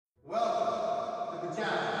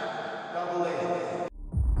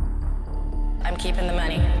I'm keeping the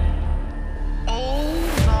money.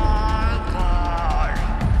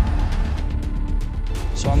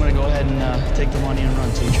 So I'm gonna go ahead and take the money and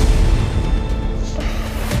run, teacher.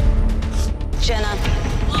 Jenna.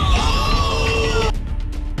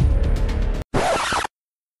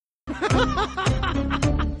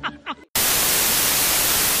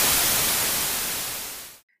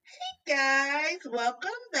 Guys, welcome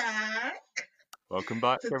back Welcome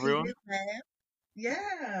back, to everyone. TJ's Lab.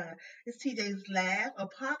 Yeah, it's TJ's Lab, a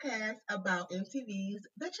podcast about MTV's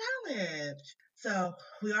The Challenge. So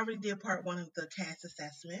we already did part one of the cast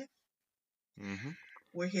assessment. hmm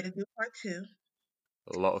We're here to do part two.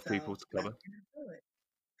 A lot of So people to let's cover. get into it.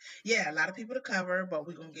 Yeah, a lot of people to cover, but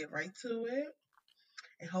we're gonna get right to it.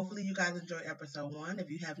 And hopefully you guys enjoy episode one. If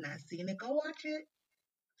you have not seen it, go watch it.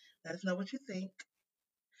 Let us know what you think.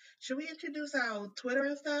 Should we introduce our Twitter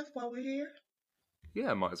and stuff while we're here?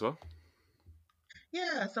 Yeah, might as well.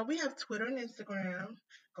 Yeah, so we have Twitter and Instagram.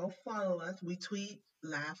 Go follow us. We tweet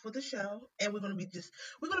live for the show, and we're gonna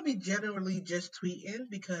be generally just tweeting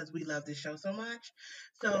because we love this show so much.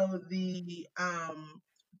 So the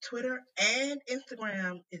Twitter and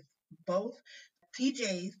Instagram is both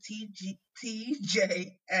TJ's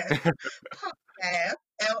TJS podcast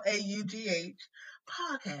LAUGH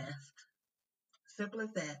podcast. Simple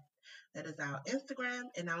as that. That is our Instagram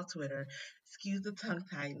and our Twitter. Excuse the tongue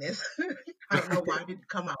tightness. I don't know why it didn't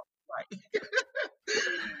come out right.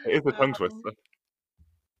 It is a tongue Um, twister.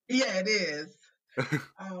 yeah, it is.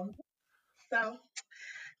 Um, so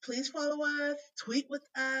please follow us, tweet with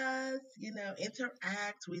us,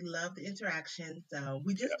 interact. We love the interaction. So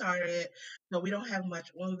we just started, so we don't have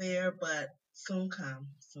much on there, but soon come.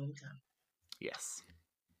 Yes.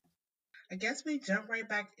 I guess we jump right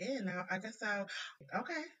back in. Now,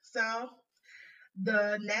 okay. So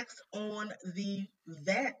the next on the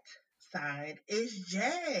vet side is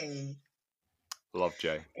Jay. Love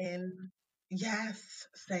Jay. And yes,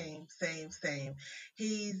 same.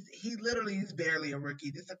 He literally is barely a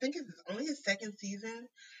rookie. I think it's only his second season.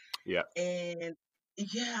 Yeah. And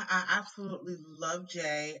yeah, I absolutely love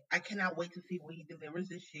Jay. I cannot wait to see what he delivers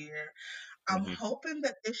this year. I'm hmm hoping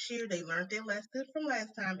that this year they learned their lesson from last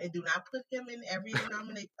time and do not put him in every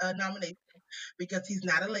nomination because he's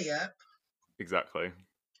not a layup. Exactly.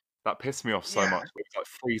 That pissed me off so Yeah, much. It was like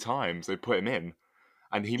 3 times they put him in,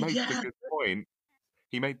 and he made the yeah, good point.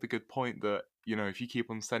 He made the good point that if you keep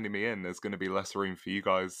on sending me in, there's going to be less room for you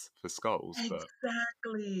guys for skulls. But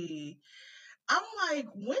exactly. I'm like,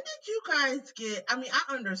 when did you guys get? I mean,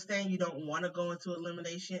 I understand you don't want to go into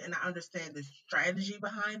elimination, and I understand the strategy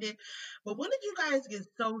behind it, but when did you guys get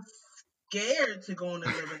so scared to go into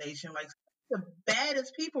elimination? Like, the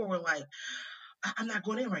baddest people were like, I'm not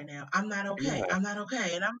going in right now. I'm not okay. yeah, I'm not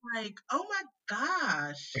okay. And I'm like, oh my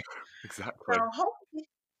gosh. So exactly. hopefully,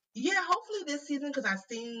 yeah, hopefully this season, because I've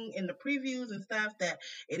seen in the previews and stuff that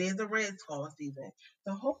it is a Red Skull season.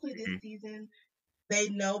 So hopefully this Mhm. season they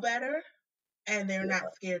know better and they're Yeah,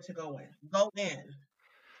 not scared to go in. Go in.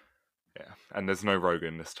 yeah. And there's no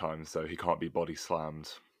Rogan this time, so he can't be body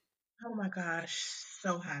slammed. Oh my gosh,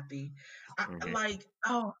 so happy. hmm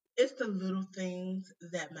It's the little things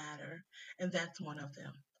that matter, and that's one of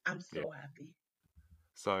them. I'm Yeah. so happy.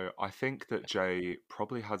 So I think that Jay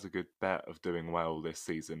probably has a good bet of doing well this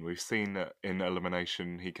season. We've seen that in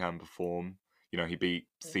elimination he can perform. He beat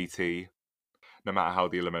CT. No matter how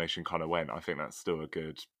the elimination kind of went, I think that's still a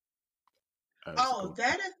good Oh, score.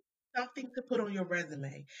 that is something to put on your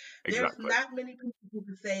resume. There's Exactly. not many people who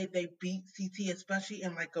can say they beat CT, especially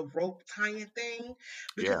in like a rope tying thing.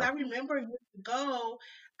 Because Yeah. I remember years ago,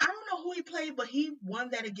 I don't know who he played, but he won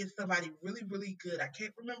that against somebody really, really good. I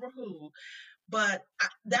can't remember who. But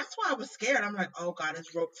that's why I was scared. I'm like, oh God,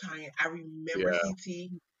 it's rope tying. I remember Yeah.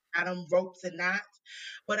 CT had them ropes and knots.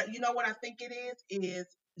 But you know what I think it is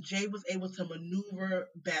Jay was able to maneuver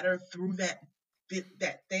better through that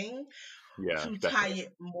thing Yeah. to tie Definitely.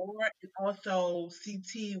 it more. And also,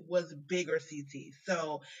 CT was bigger CT.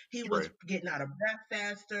 So he was True. getting out of breath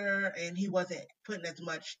faster and he wasn't putting as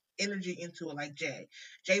much energy into it like Jay.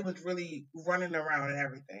 Jay was really running around and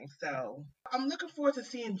everything. So I'm looking forward to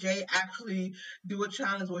seeing Jay actually do a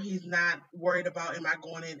challenge where he's not worried about am I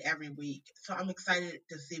going in every week. So I'm excited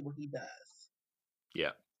to see what he does.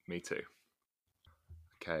 Yeah. Me too.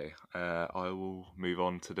 Okay. I will move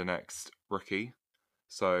on to the next rookie.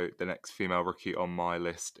 So the next female rookie on my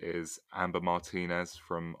list is Amber Martinez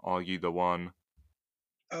from Are You the One?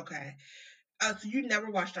 Okay. So you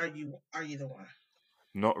never watched Are You the One?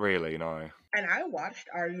 Not really, no. And I watched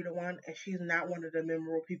Are You the One, and she's not one of the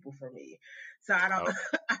memorable people for me. So I don't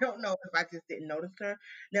Oh, I don't know if I just didn't notice her.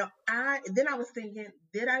 Now I was thinking,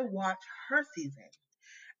 did I watch her season?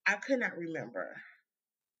 I could not remember.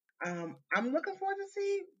 I'm looking forward to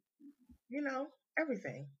see, you know,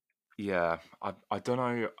 everything. yeah. I don't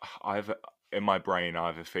know. I've in my brain, I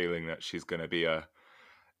have a feeling that she's going to be a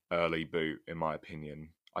early boot. In my opinion,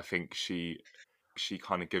 I think she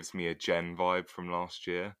kind of gives me a Jen vibe from last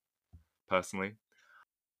year. Personally,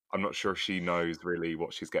 I'm not sure if she knows really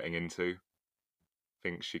what she's getting into. I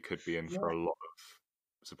think she could be in Yeah. for a lot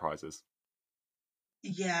of surprises.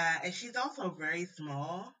 Yeah, and she's also very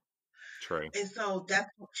small. True. And so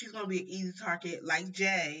she's gonna be an easy target like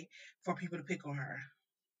Jay for people to pick on her.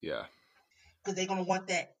 Yeah, Because they're gonna want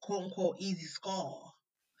that quote unquote easy score.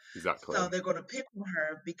 So exactly. they're gonna pick on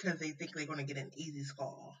her because they think they're gonna get an easy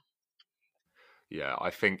score. Yeah, I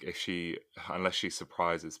think unless she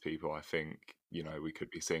surprises people, I think, we could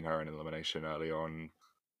be seeing her in elimination early on.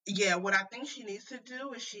 Yeah, what I think she needs to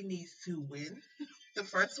do is she needs to win the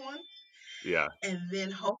first one, Yeah, and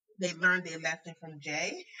then hopefully they learn their lesson from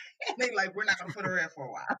Jay, and they like, we're not gonna put her in for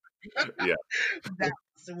a while. yeah.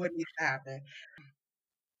 That's what needs to happen.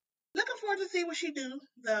 Looking forward to see what she do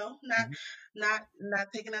though. Mhm. Not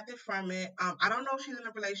taking nothing from it. I don't know if she's in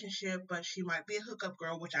a relationship, but she might be a hookup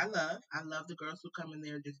girl, which I love. I love the girls who come in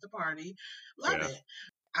there just to party. Love Yeah. it.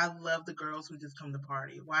 I love the girls who just come to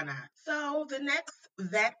party. Why not? So the next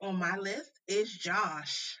vet on my list is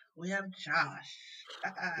Josh. We have Josh.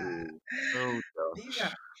 Ooh. Oh These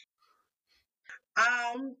gosh.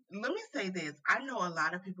 are let me say this. I know a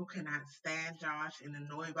lot of people cannot stand Josh and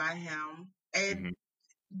annoyed by him. And Hmm.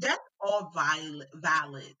 that's all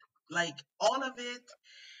valid. Like all of it,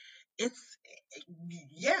 it's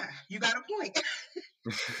yeah, you got a point.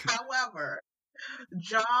 However,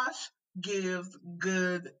 Josh gives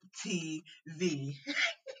good TV.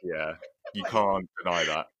 Yeah, you Like can't deny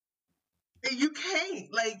that. you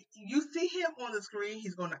can't. Like you see him on the screen,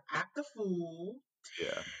 he's gonna act a fool.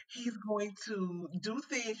 Yeah, He's going to do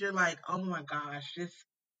things you're like, oh my gosh, this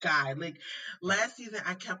guy. Like last season,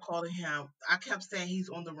 I kept saying he's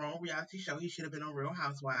on the wrong reality show. He should have been on Real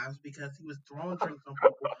Housewives because he was throwing drinks on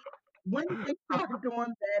people. When did they start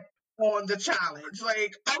doing that on the challenge?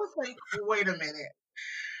 Like, I was like, wait a minute.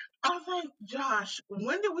 I was like, Josh,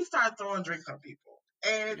 when did we start throwing drinks on people?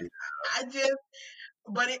 And yeah, I just,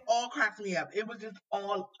 but it all cracked me up. It was just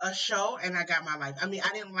all a show, and I got my life. I mean, I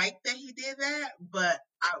didn't like that he did that, but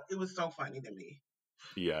it was so funny to me.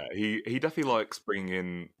 yeah. He definitely likes bringing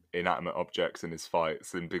in inanimate objects in his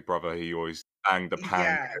fights. In Big Brother, he always banged the pan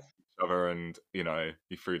Yes. against each other, and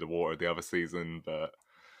he threw the water the other season. But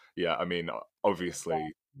yeah, I mean,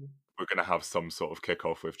 obviously, we're gonna have some sort of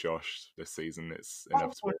kickoff with Josh this season. It's Oh, for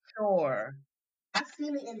inevitable. sure. I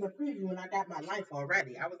seen it in the preview and I got my life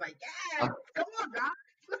already. I was like, yes, come on, guys.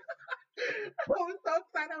 I was so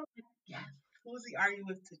excited. I was like, yes, who's he arguing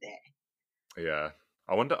with today? Yeah,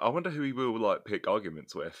 I wonder who he will like pick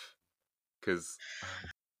arguments with, because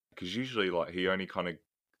usually like he only kind of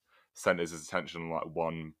centers his attention on like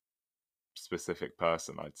one specific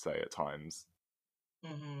person. I'd say at times.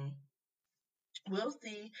 Hmm. We'll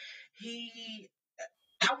see. He,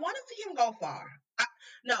 I want to see him go far.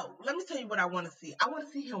 No, let me tell you what I want to see. I want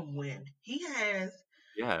to see him win. He has,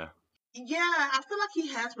 Yeah. yeah, I feel like he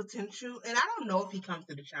has potential, and I don't know if he comes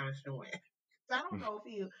to the challenge to win. So I don't know if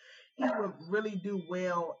he would really do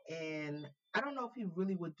well in. I don't know if he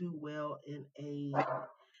really would do well in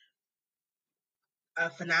a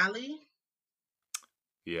finale.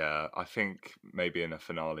 Yeah, I think maybe in a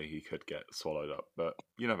finale he could get swallowed up, but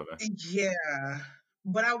you never know. Yeah,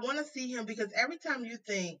 but I want to see him because every time you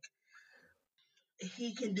think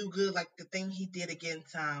he can do good, like the thing he did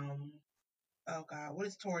against oh god, what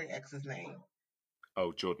is Tori X's name?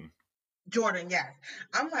 Oh, Jordan. Jordan, yes.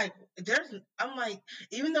 I'm like,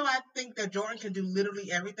 even though I think that Jordan can do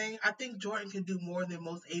literally everything, I think Jordan can do more than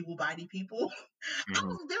most able-bodied people.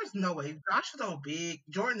 Hmm. There's no way. Josh is so big.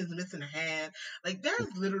 Jordan is missing a hand. Like, there's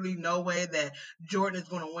literally no way that Jordan is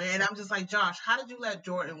going to win. And I'm just like, Josh, how did you let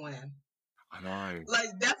Jordan win? I know. Like,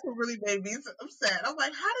 that's what really made me upset. I'm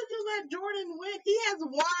like, how did you let Jordan win? He has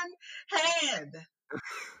one hand.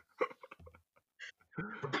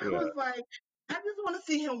 I Yeah. was like, I just want to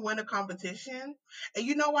see him win a competition. And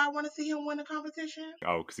you know why I want to see him win a competition?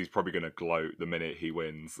 Oh, because he's probably gonna gloat the minute he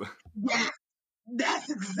wins. Yes, that's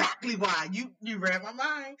exactly why. You read my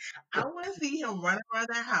mind. I want to see him run around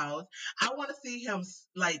that house. I want to see him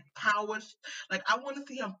like I want to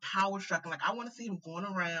see him power struggling. Like I want to see him going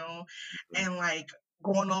around and like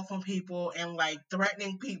going off on people and like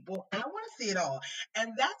threatening people. And I want to see it all.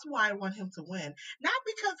 And that's why I want him to win. Not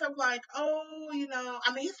because of like, oh,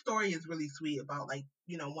 I mean, his story is really sweet about like,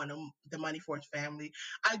 wanting the money for his family.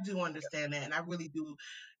 I do understand that. And I really do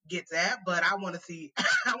get that. But I want to see,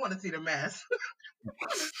 I want to see the mess. I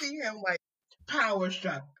want to see him like power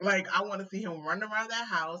struck. Like, I want to see him running around that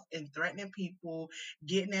house and threatening people,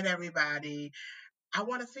 getting at everybody. I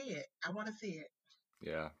want to see it. I want to see it.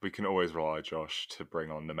 Yeah, we can always rely on Josh to bring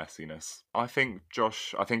on the messiness. I think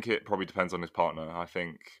it probably depends on his partner. I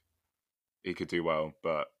think he could do well,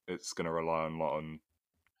 but it's going to rely a lot on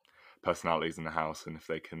personalities in the house and if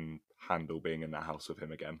they can handle being in that house with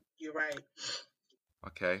him again. You're right.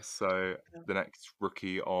 Okay, so the next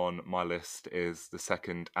rookie on my list is the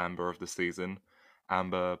second Amber of the season,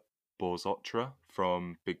 Amber Borzotra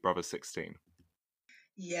from Big Brother 16.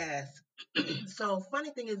 Yes. So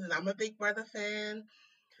funny thing is I'm a Big Brother fan,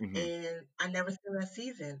 Hmm. and I never seen that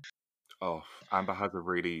season. Oh, Amber has a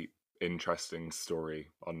really interesting story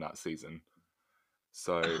on that season.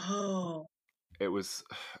 So Oh, it was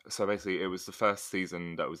basically it was the first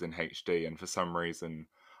season that was in HD, and for some reason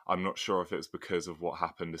I'm not sure if it was because of what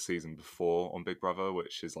happened the season before on Big Brother,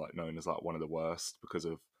 which is like known as like one of the worst because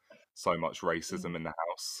of so much racism in the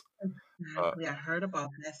house. But exactly. I heard about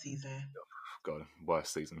that season. God,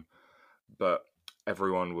 worst season. But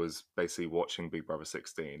everyone was basically watching Big Brother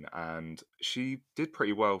 16, and she did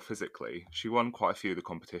pretty well physically. She won quite a few of the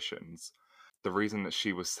competitions. The reason that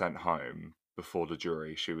she was sent home before the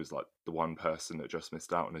jury, she was like the one person that just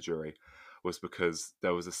missed out on the jury, was because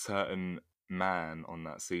there was a certain man on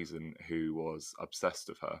that season who was obsessed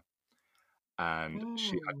with her, and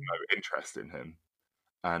she had Mm. no interest in him.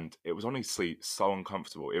 And it was honestly so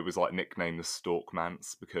uncomfortable. It was like nicknamed the Stalk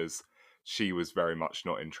Mance because she was very much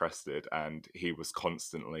not interested, and he was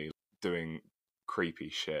constantly doing creepy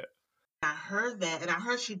shit. I heard that, and I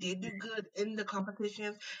heard she did do good in the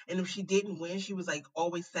competitions, and if she didn't win, she was like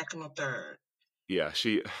always second or third. Yeah,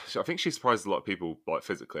 I think she surprised a lot of people like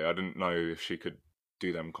physically. I didn't know if she could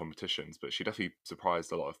do them competitions, but she definitely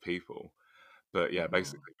surprised a lot of people. But yeah, Mhm.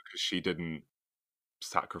 basically because she didn't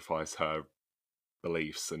sacrifice her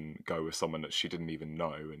beliefs and go with someone that she didn't even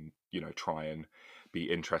know, and try and be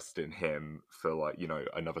interested in him for like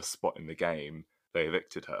another spot in the game, they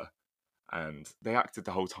evicted her. And they acted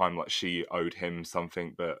the whole time like she owed him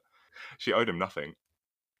something, but she owed him nothing.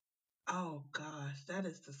 Oh gosh, that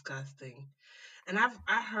is disgusting. And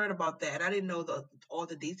I heard about that, and I didn't know all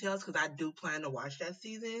the details because I do plan to watch that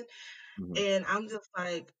season. Mhm. And I'm just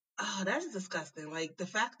like, oh, that is disgusting. Like the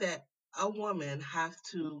fact that a woman has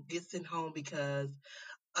to get sent home because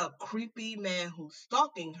a creepy man who's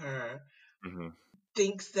stalking her Mhm.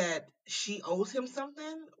 thinks that she owes him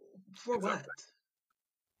something. For what? Exactly.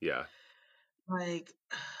 Yeah. Like,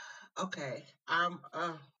 okay,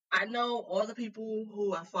 I know all the people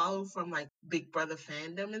who I follow from like Big Brother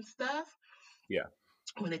fandom and stuff. Yeah.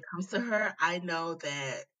 When it comes to her, I know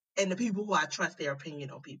that, and the people who I trust their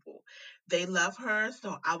opinion on people, they love her.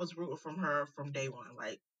 So I was rooting from her from day one.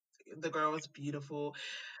 Like the girl is beautiful.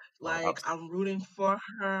 Oh, Like absolutely. I'm rooting for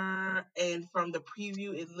her. And from the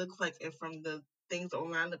preview, it looks like, and from the things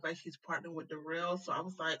online, look like she's partnered with the real. So I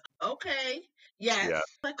was like, okay, yes, Yeah.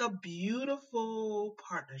 like a beautiful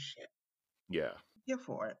partnership. Yeah. Here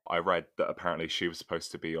for it. I read that apparently she was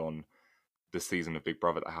supposed to be on the season of Big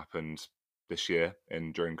Brother that happened this year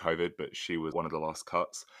and during COVID, but she was one of the last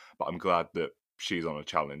cuts. But I'm glad that she's on a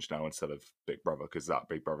challenge now instead of Big Brother because that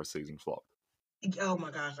Big Brother season flopped. Oh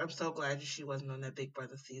my gosh, I'm so glad she wasn't on that Big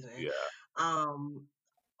Brother season. Yeah. Um,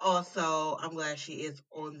 Also, I'm glad she is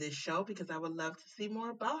on this show because I would love to see more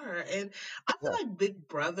about her. And I feel Yeah. like Big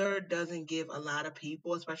Brother doesn't give a lot of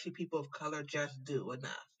people, especially people of color, just do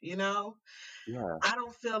enough. Yeah. I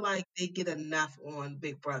don't feel like they get enough on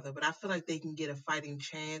Big Brother, but I feel like they can get a fighting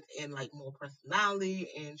chance and like more personality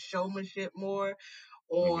and showmanship more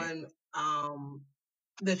Hmm. on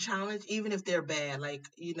the challenge, even if they're bad. Like,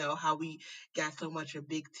 how we got so much of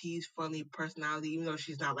Big T's funny personality, even though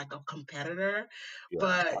she's not like a competitor, Yeah.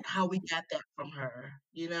 but how we got that from her.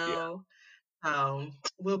 Yeah.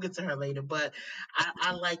 We'll get to her later, but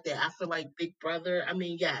I like that. I feel like Big Brother, I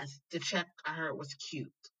mean, yes, the check I heard was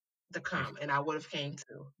cute. The come, and I would have came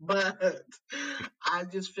to, but I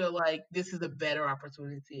just feel like this is a better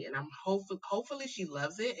opportunity, and I'm hopefully she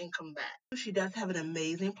loves it and come back. She does have an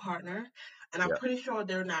amazing partner, and I'm Yeah. pretty sure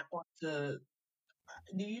they're not going to.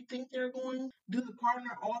 Do you think they're going to do the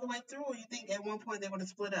partner all the way through, or you think at one point they're going to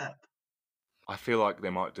split up? I feel like they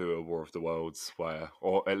might do a War of the Worlds where,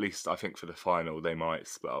 or at least I think for the final, they might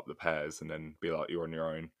split up the pairs and then be like, you're on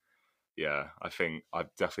your own. Yeah, I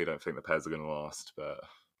definitely don't think the pairs are going to last, but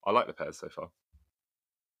I like the pairs so far.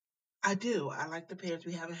 I do. I like the pairs.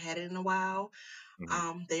 We haven't had it in a while.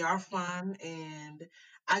 Hmm. They are fun, and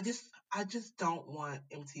I just don't want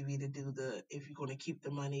MTV to do the if you're going to keep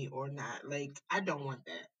the money or not. Like, I don't want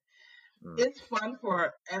that. Mm. It's fun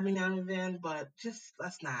for every now and then, but just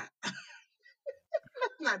let's not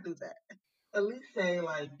let's not do that. At least say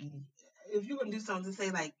like if you're gonna do something,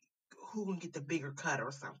 say like who can get the bigger cut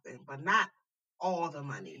or something, but not all the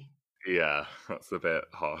money. Yeah, that's a bit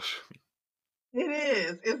harsh. It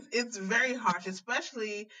is. It's very harsh,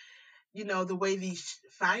 especially the way these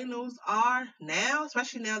finals are now,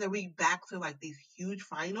 especially now that we back to like these huge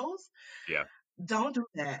finals. Yeah. Don't do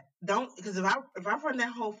that. Don't because if I run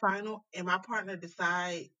that whole final and my partner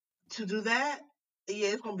decide to do that, yeah,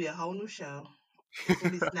 it's gonna be a whole new show. It's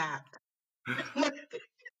gonna be snapped.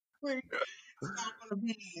 Like, it's not gonna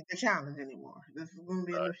be the challenge anymore. This is gonna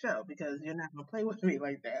be a new show because you're not gonna play with me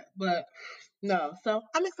like that. But no, so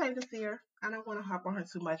I'm excited to see her. I don't want to hop on her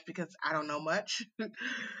too much because I don't know much.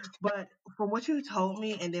 But from what you told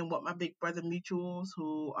me, and then what my big brother mutuals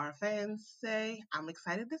who are fans say, I'm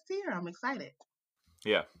excited to see her. I'm excited.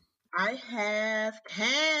 Yeah. I have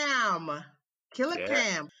Cam, Killer Yeah.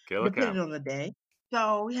 Cam, Killer depending Cam. on the day.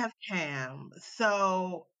 So we have Cam.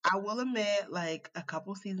 So I will admit, like a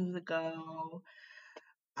couple seasons ago,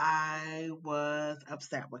 I was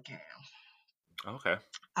upset with Cam. Okay.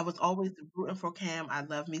 I was always rooting for Cam. I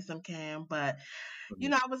love me some Cam, but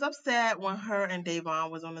Mhm. I was upset when her and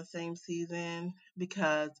Davon was on the same season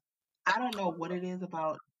because I don't know what it is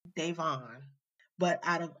about Davon, but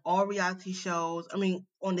out of all reality shows, I mean,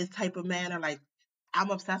 on this type of manner, like I'm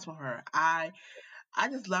obsessed with her. I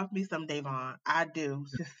just love me some Davon. I do.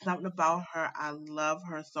 It's just something about her. I love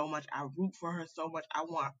her so much. I root for her so much. I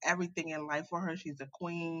want everything in life for her. She's a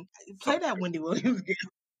queen. Play that Toxic. Wendy Williams game.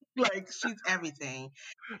 Like she's everything.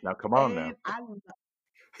 Now, come on now. And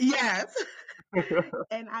yes,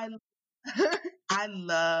 and I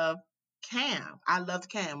love Cam. I loved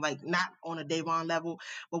Cam, like not on a Davon level,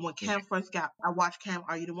 but when Mhm. Cam first got, I watched Cam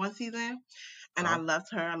Are You the One season, and I Uh-huh. loved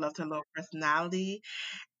her. I loved her little personality.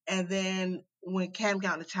 And then when Cam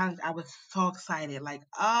got on the challenge, I was so excited, like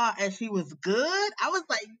and she was good. I was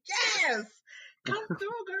like, yes, come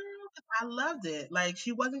through, girl. I loved it. Like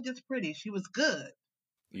she wasn't just pretty, she was good.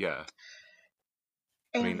 Yeah.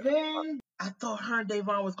 I And mean, then I thought her and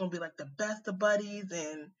Davon was gonna be like the best of buddies,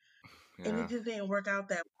 and it yeah. just didn't work out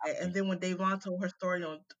that way. And then when Davon told her story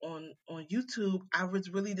on YouTube, I was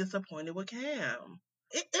really disappointed with Cam.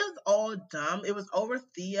 It was all dumb. It was over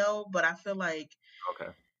Theo, but I feel like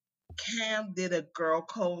Okay. Cam did a girl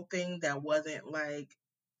code thing that wasn't like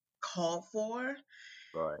called for,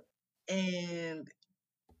 Right. and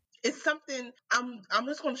it's something I'm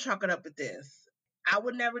just gonna chalk it up with this. I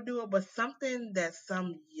would never do it, but something that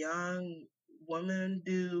some young women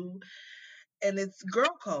do, and it's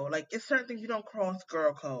girl code. Like it's certain things you don't cross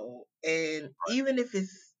girl code, and even if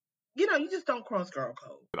it's you just don't cross girl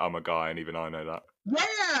code. I'm a guy, and even I know that.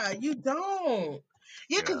 Yeah, you don't.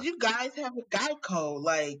 Yeah, Yeah. because you guys have a guy code.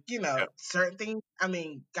 Like Yeah. certain things. I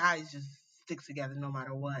mean, guys just stick together no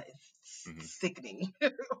matter what. It's Hmm. sickening.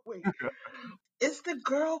 Wait, it's the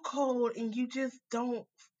girl code, and you just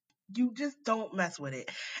don't mess with it,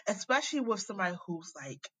 especially with somebody who's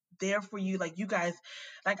like there for you. Like you guys,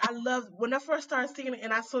 like I love when I first started seeing it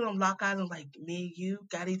and I saw them lock eyes and like me and you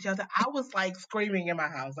got each other. I was like screaming in my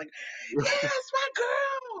house, like, yes, my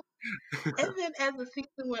girl. And then as the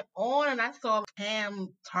season went on and I saw Cam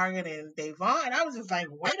targeting Davon, I was just like,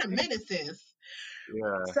 wait a minute, sis.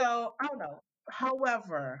 Yeah. So I don't know.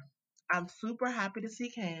 However, I'm super happy to see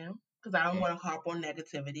Cam because I don't Mm. want to harp on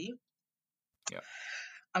negativity. Yeah.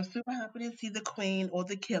 I'm super happy to see the queen or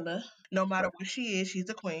the killer. No matter Right. what she is, she's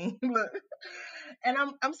a queen. And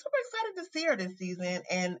I'm super excited to see her this season.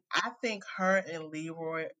 And I think her and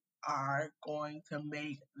Leroy are going to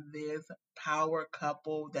make this power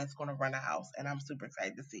couple that's going to run a house. And I'm super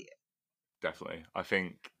excited to see it. Definitely. I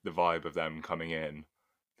think the vibe of them coming in,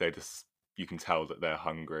 they just you can tell that they're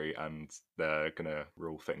hungry and they're gonna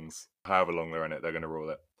rule things. However long they're in it, they're gonna rule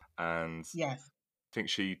it. And Yes, I think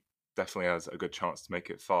she definitely has a good chance to make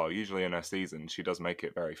it far. Usually in her season, she does make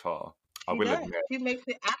it very far. I she will does. admit. She makes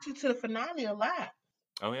it actually to the finale a lot.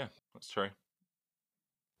 Oh yeah, that's true.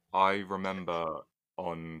 I remember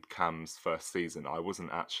on Cam's first season, I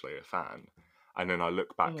wasn't actually a fan, and then I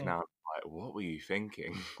look back Mhm. now, like, what were you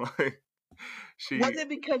thinking? Like, Was she, it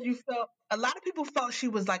because you felt a lot of people felt she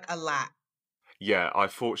was like a lot? yeah, I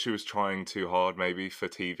thought she was trying too hard, maybe for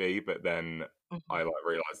TV, but then I Mhm. like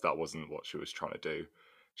realized that wasn't what she was trying to do.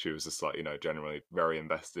 She was just like, generally very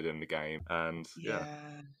invested in the game, and yeah,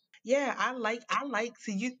 Yeah. Yeah,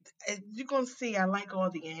 see you, you're gonna see I like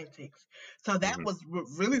all the antics. So that Hmm. was what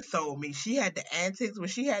really sold me. She had the antics when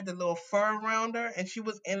she had the little fur around her and she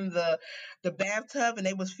was in the bathtub and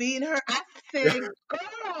they was feeding her. I said,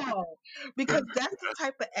 girl, because that's the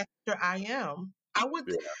type of extra I am. I would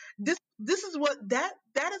Yeah, this is what that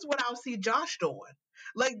is what I'll see Josh doing.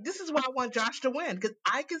 Like this is why I want Josh to win because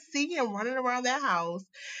I can see him running around that house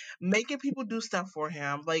making people do stuff for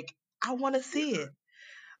him. Like I want to see it.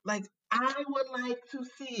 Like I would like to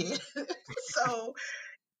see it. So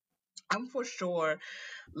I'm for sure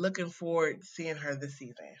looking forward to seeing her this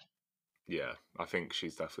season. yeah. I think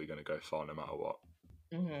she's definitely going to go far no matter what.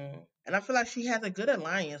 And I feel like she has a good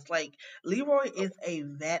alliance. Like Leroy is a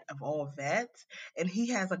vet of all vets, and he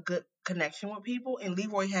has a good connection with people. And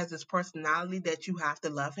Leroy has this personality that you have to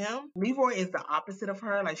love him. Leroy is the opposite of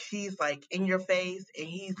her. Like she's like in your face, and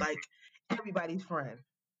he's like everybody's friend,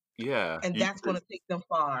 Yeah, and that's gonna take them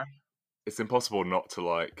far. it's impossible not to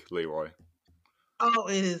like Leroy. Oh,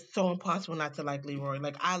 it is so impossible not to like Leroy.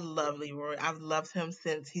 Like I love Leroy. I've loved him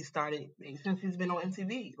since he's been on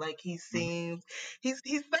MTV. Like Mhm.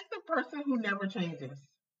 he's like the person who never changes.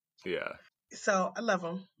 Yeah. So I love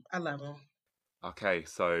him. I love him. Okay,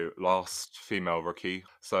 so last female rookie.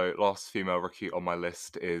 So last female rookie on my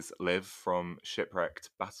list is Liv from Shipwrecked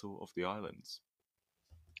Battle of the Islands.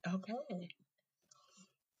 Okay.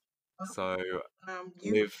 So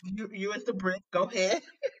Okay. Liv, You as the Brit. Go ahead.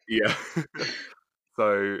 yeah.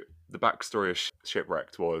 So the backstory of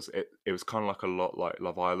Shipwrecked was it was kind of like a lot like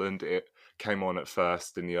Love Island. It came on at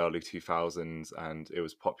first in the early 2000s and it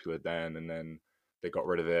was popular then, and then they got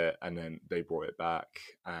rid of it and then they brought it back.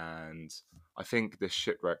 And I think this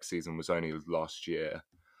Shipwreck season was only last year,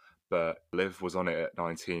 but Liv was on it at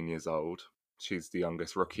 19 years old. She's the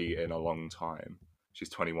youngest rookie in a long time. She's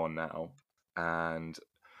 21 now. And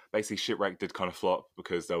basically, Shipwreck did kind of flop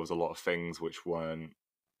because there was a lot of things which weren't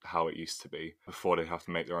how it used to be. Before, they'd have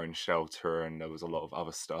to make their own shelter, and there was a lot of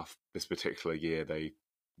other stuff. This particular year, they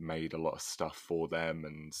made a lot of stuff for them,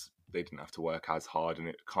 and they didn't have to work as hard, and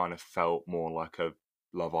it kind of felt more like a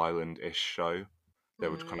Love Island-ish show. They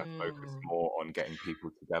would kind of focus Mm. more on getting people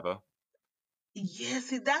together. Yeah,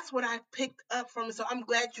 see, that's what I picked up from it. So I'm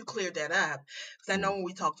glad you cleared that up. Because I know Mm. when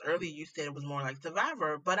we talked earlier, you said it was more like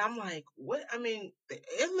Survivor. But I'm like, what? I mean,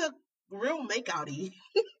 it looked real makeouty.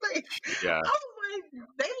 Like, Yeah, I was like,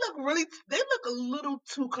 they look a little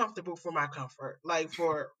too comfortable for my comfort. Like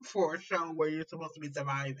for a show where you're supposed to be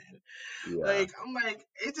surviving. yeah. Like, I'm like,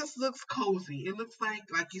 it just looks cozy. It looks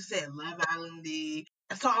like you said, Love Island-y.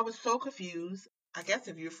 So I was so confused. I guess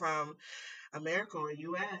if you're from America or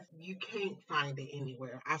US, you can't find it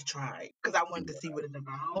anywhere. I've tried because I wanted to see what it's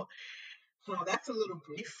about. So that's a little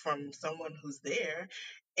brief from someone who's there.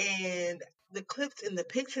 And the clips and the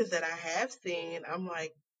pictures that I have seen, I'm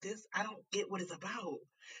like, this, I don't get what it's about.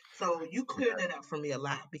 So you cleared that up for me a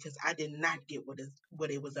lot because I did not get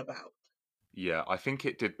what it was about. Yeah, I think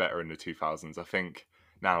it did better in the 2000s. I think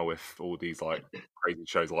now with all these like crazy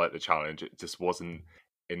shows like The Challenge, it just wasn't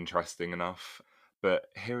interesting enough. But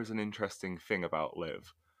here is an interesting thing about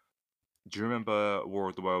Liv. Do you remember War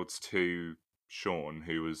of the Worlds 2 Sean,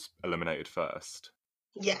 who was eliminated first?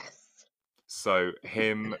 Yes. So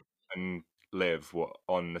him and Liv were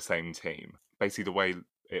on the same team. Basically, the way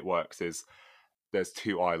it works is there's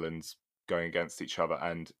two islands going against each other,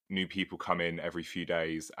 and new people come in every few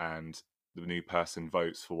days, and the new person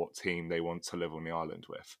votes for what team they want to live on the island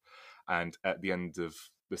with. And at the end of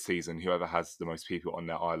the season, whoever has the most people on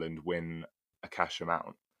their island win a cash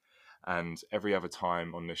amount. And every other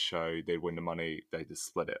time on this show, they'd win the money, they just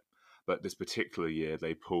split it. But this particular year,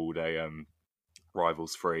 they pulled a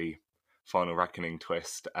Rivals 3 Final Reckoning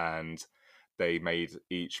twist, and they made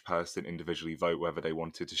each person individually vote whether they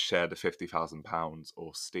wanted to share the £50,000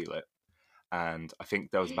 or steal it. And I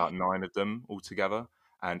think there was about 9 of them altogether.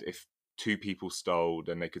 And if two people stole,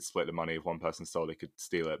 then they could split the money. If one person stole, they could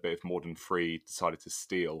steal it. But if more than 3 decided to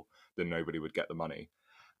steal, then nobody would get the money.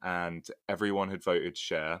 And everyone had voted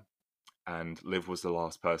share, and Liv was the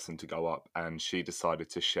last person to go up, and she decided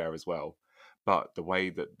to share as well. But the way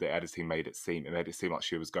that the editing made it made it seem like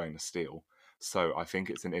she was going to steal. So I think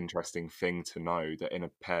it's an interesting thing to know that in a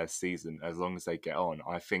pair season, as long as they get on,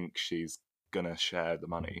 I think she's gonna share the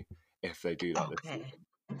money if they do that this Okay. season.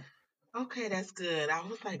 Okay, that's good. I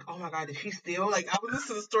was like, oh my God, did she steal? Like, I was listening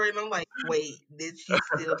to the story and I'm like, wait, did she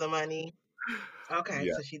steal the money? Okay,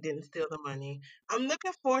 Yeah. so she didn't steal the money. I'm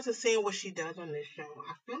looking forward to seeing what she does on this show.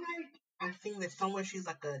 I feel like I've seen that somewhere she's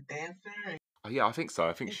like a dancer. Yeah, I think so.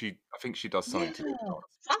 And I think she does yeah, something to be so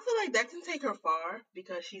I feel like that can take her far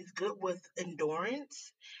because she's good with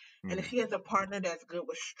endurance. And if Mm. she has a partner that's good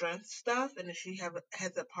with strength stuff, and if she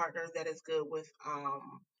has a partner that is good with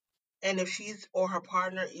and if she's or her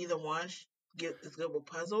partner, either one, is good with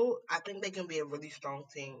puzzle, I think they can be a really strong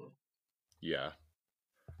team. Yeah.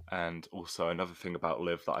 And also another thing about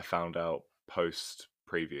Liv that I found out post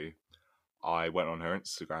preview, I went on her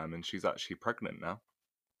Instagram and she's actually pregnant now.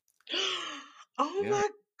 Oh Yeah. my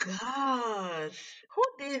gosh. Who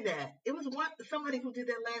did that? It was somebody who did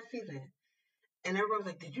that last season. And everyone was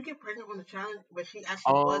like, "Did you get pregnant on the challenge?" But she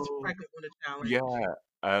actually was Oh, pregnant on the challenge.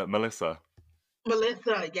 yeah. Melissa.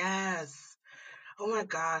 Melissa, yes. Oh my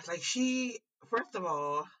gosh. Like first of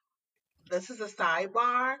all, this is a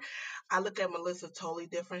sidebar. I look at Melissa totally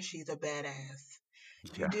different. She's a badass.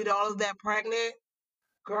 You Yeah. did all of that pregnant,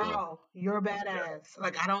 Oh, girl, you're a yeah. badass.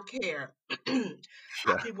 Like, I don't care.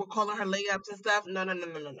 How Yeah. people calling her layups and stuff. No, no, no,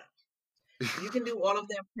 no, no, no. You can do all of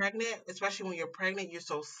that pregnant, especially when you're pregnant. You're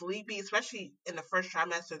so sleepy, especially in the first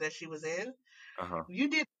trimester that she was in. Uh-huh. You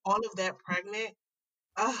did all of that pregnant.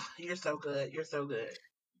 Oh, you're so good. You're so good.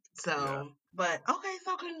 Yeah. So, but okay,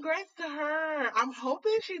 so congrats to her. I'm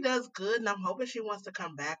hoping she does good and I'm hoping she wants to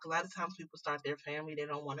come back. A lot of times people start their family, they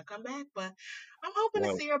don't want to come back, but I'm hoping to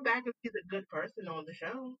Well, see her back if she's a good person on the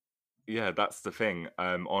show. yeah, that's the thing.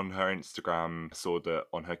 On her Instagram, I saw that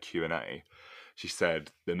on her Q&A, she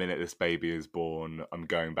said, "The minute this baby is born, I'm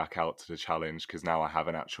going back out to the challenge because now I have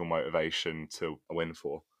an actual motivation to win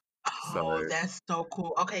for." So, Oh, that's so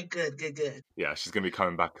cool. Okay, good, good, good. yeah, she's going to be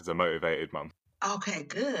coming back as a motivated mum. Okay,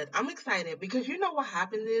 good. I'm excited because you know what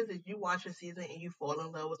happens is you watch a season and you fall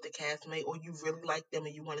in love with the castmate or you really like them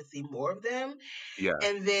and you want to see more of them Yeah.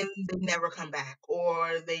 and then they never come back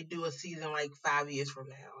or they do a season like 5 years from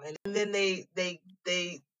now and then they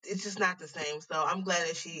it's just not the same. So I'm glad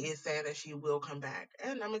that she is saying that she will come back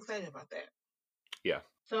and I'm excited about that. Yeah.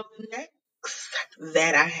 So the next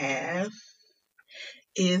that I have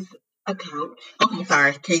is a couch. Oh, I'm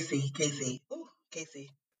sorry, Casey. Ooh, Casey.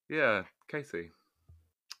 Yeah, Casey.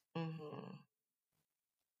 Hmm.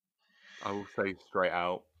 I will say straight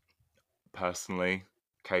out, personally,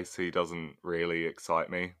 Casey doesn't really excite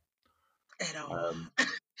me. At all. Um,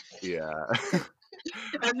 yeah.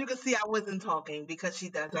 As you can see, I wasn't talking because she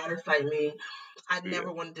does not excite me. I Yeah.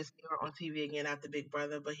 never wanted to see her on TV again after Big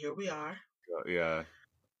Brother, but here we are. Yeah.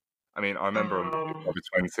 I mean, I remember on Big Um, Brother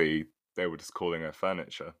 20, they were just calling her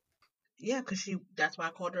furniture. yeah, because that's why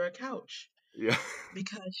I called her a couch. Yeah.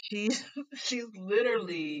 Because she's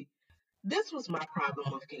literally, this was my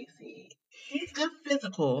problem with Casey. She's good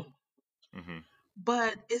physical, Hmm.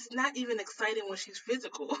 but it's not even exciting when she's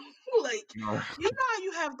physical. Like, No. you know how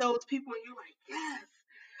you have those people and you're like, yes,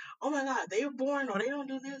 oh my God, they are born or they don't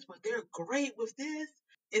do this, but they're great with this.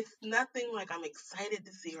 It's nothing like I'm excited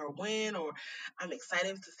to see her win or I'm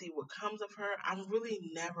excited to see what comes of her. I'm really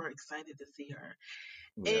never excited to see her.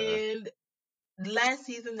 Yeah. And last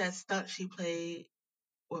season, that stunt she played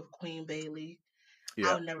with Queen Bailey, Yeah.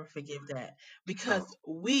 I'll never forgive that because Oh,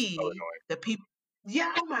 so we, annoying. the people,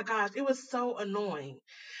 yeah, oh my gosh, it was so annoying.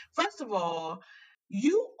 First of all,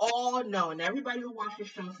 you all know, and everybody who watched the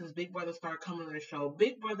show since Big Brother started coming on the show,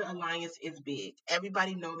 Big Brother Alliance is big.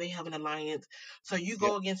 Everybody know they have an alliance. So you Yeah.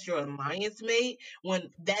 go against your alliance mate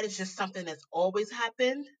when that is just something that's always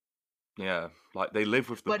happened. Yeah. Like they live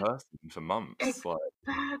with the But person for months. Like,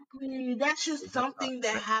 exactly, that's just is that something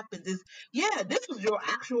that it? happens. Is yeah, this was your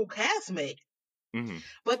actual castmate. Mhm.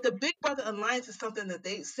 But the Big Brother Alliance is something that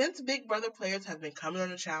since Big Brother players have been coming on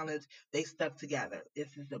the challenge, they stuck together.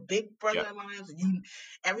 This is the Big Yeah. Brother Alliance.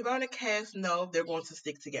 Everybody in the cast know they're going to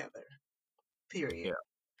stick together. Period. Yeah.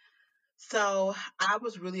 So I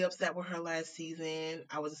was really upset with her last season.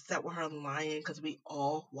 I was upset with her lying because we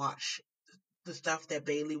all watched the stuff that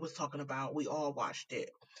Bailey was talking about. We all watched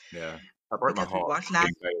it Yeah. That broke my because we heart. watched Queen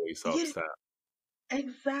last. Bailey so Yeah, upset.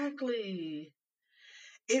 exactly.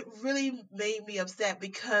 It really made me upset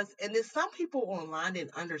because, and then some people online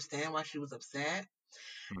didn't understand why she was upset.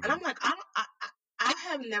 And Hmm. I'm like, I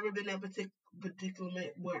have never been in a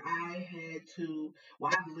predicament where I had to,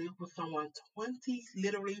 where I've lived with someone 20,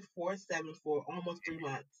 literally 4/7 for almost 3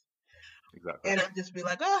 months. Exactly. And I'd just be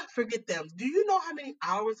like, oh, forget them. Do you know how many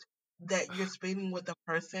hours that you're spending with a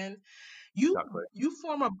person? You Exactly. you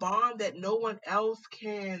form a bond that no one else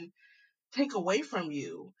can take away from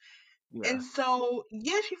you. Yeah. And so,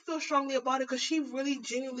 yeah, she feels strongly about it because she really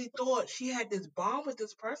genuinely thought she had this bond with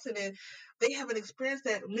this person and they have an experience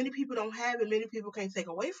that many people don't have and many people can't take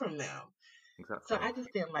away from them. So Exactly. I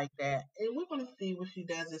just didn't like that. And we're going to see what she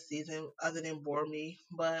does this season other than bore me.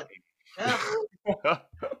 But, ugh,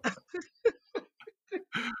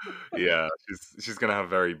 Yeah, she's gonna have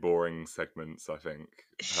very boring segments, I think.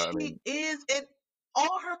 I she mean, is.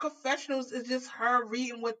 all her confessionals is just her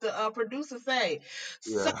reading what the producer say.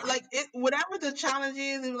 So Yeah. like it, whatever the challenge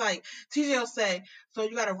is, it's like TJ will say, "So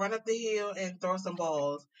you got to run up the hill and throw some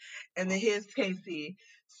balls," and then here's Casey.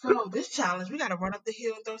 So this challenge, we got to run up the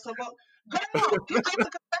hill and throw some balls. Girl, get out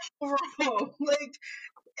the confessional room. Like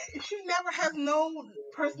she never has no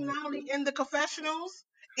personality in the confessionals,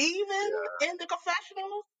 even in the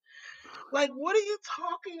confessionals. Like, what are you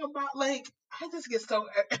talking about? Like, I just get so,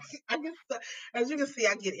 I get so, as you can see,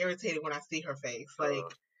 I get irritated when I see her face. Like,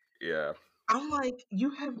 Yeah. I'm like,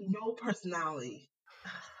 you have no personality.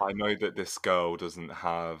 I know that this girl doesn't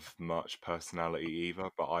have much personality either,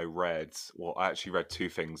 but I actually read two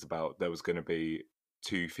things about there was going to be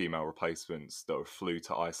two female replacements that flew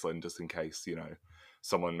to Iceland just in case,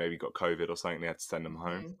 someone maybe got COVID or something, they had to send them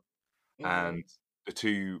home. Hmm. Hmm. And the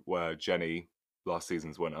two were Jenny, last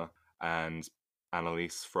season's winner, and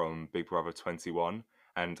Annalise from Big Brother 21.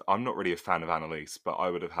 And I'm not really a fan of Annalise, but I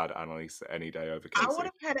would have had Annalise any day over I would Casey.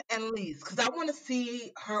 have had Annalise because I want to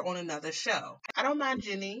see her on another show. I don't mind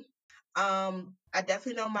Jenny. I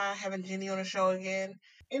definitely don't mind having Jenny on the show again.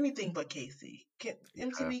 Anything but Casey. Yeah.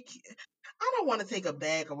 MTV. I don't want to take a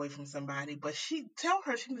bag away from somebody, but she tell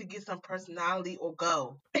her she need to get some personality or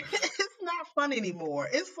go. It's not fun anymore.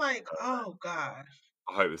 It's like, oh gosh.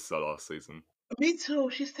 I hope this is our last season. Me too.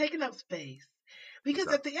 She's taking up space. Because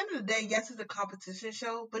at Exactly. the end of the day, yes, it's a competition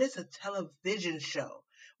show, but it's a television show.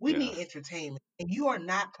 We Yeah. need entertainment, and you are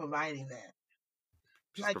not providing that.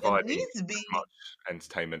 She's Like at providing least as be, much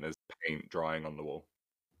entertainment as paint drying on the wall.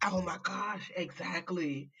 oh my gosh,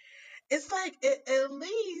 exactly. It's like at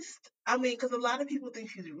least, I mean, because a lot of people think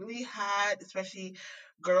she's really hot, especially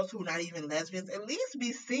girls who are not even lesbians. At least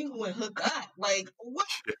be single and hook up. Like what?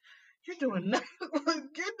 You're doing nothing.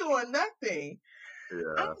 You're doing nothing. I'm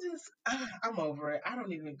Yeah. just, I'm over it. I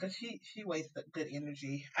don't even, because she wastes good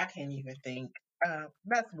energy. I can't even think.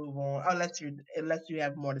 Let's move on. Unless you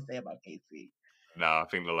have more to say about Casey. No, I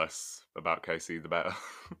think the less about Casey, the better.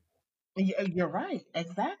 You're right.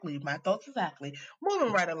 Exactly. My thoughts exactly.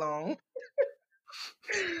 Moving right along.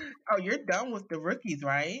 Oh, you're done with the rookies,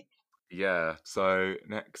 right? Yeah. So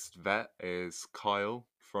next vet is Kyle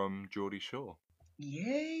from Geordie Shore.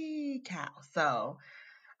 Yay, Cal. So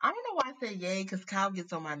I don't know why I say yay, because Cal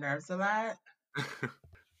gets on my nerves a lot.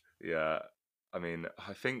 Yeah. I mean,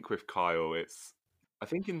 I think with Kyle, I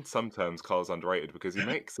think in some terms, Kyle's underrated because he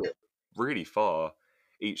makes it really far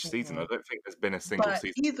each season. I Mhm. don't think there's been a single But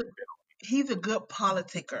season. he's a good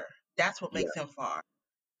politicker. That's what Yeah, makes him far.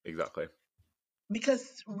 exactly.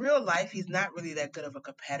 Because real life, he's not really that good of a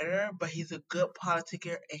competitor, but he's a good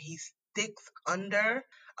politicker and he sticks under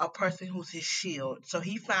a person who's his shield. So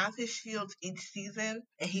he finds his shields each season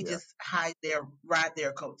and he Yeah. just ride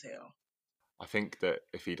their coattail. I think that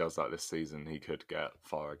if he does that this season, he could get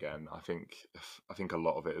far again. I think a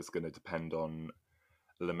lot of it is going to depend on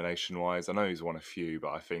elimination wise. I know he's won a few,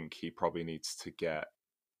 but I think he probably needs to get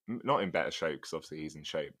not in better shape because obviously he's in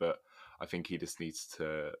shape, but I think he just needs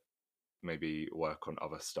to maybe work on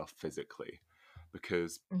other stuff physically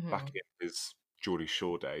because back Hmm. in his Geordie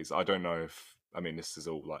Shore days, I don't know if I mean this is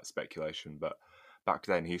all like speculation, but back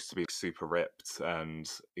then he used to be super ripped and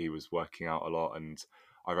he was working out a lot and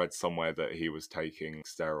I read somewhere that he was taking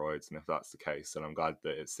steroids and if that's the case then I'm glad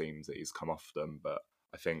that it seems that he's come off them, but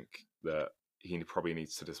I think that he probably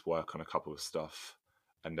needs to just work on a couple of stuff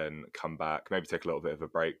and then come back, maybe take a little bit of a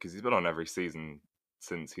break because he's been on every season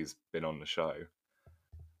since he's been on the show.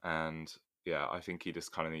 And yeah, I think he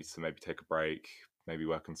just kind of needs to maybe take a break, maybe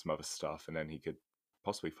work on some other stuff, and then he could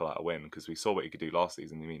possibly pull out a win because we saw what he could do last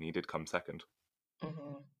season. I mean, he did come second.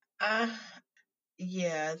 Hmm. Uh,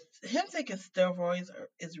 yeah, him taking steroids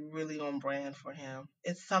is really on brand for him.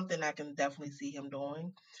 It's something I can definitely see him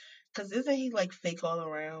doing. Cause isn't he like fake all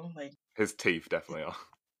around? Like His teeth definitely are.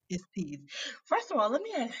 his teeth. First of all, let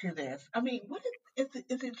me ask you this. I mean, is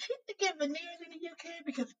it cheap to get veneers in the UK?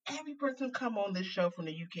 Because every person come on this show from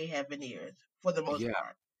the UK have veneers for the most Yeah.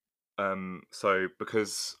 part. So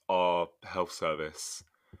because our health service,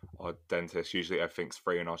 our dentist, usually everything's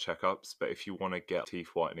free in our checkups, but if you want to get teeth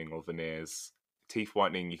whitening or veneers, teeth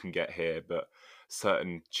whitening you can get here, but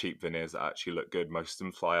certain cheap veneers that actually look good, most of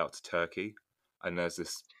them fly out to Turkey, and there's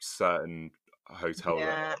this certain hotel that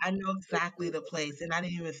Yeah, I know exactly the place, and I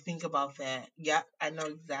didn't even think about that. Yep, I know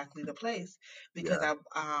exactly the place because yeah.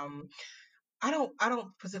 I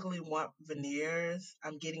don't particularly want veneers.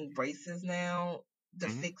 I'm getting braces now to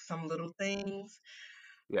Hmm. fix some little things,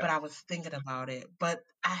 but Yeah. I was thinking about it. But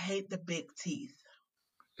I hate the big teeth.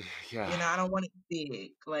 Yeah. I don't want it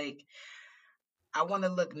big. Like I want to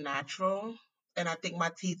look natural. And I think my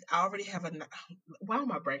teeth, I already have a, why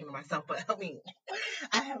am I bragging to myself? But I mean,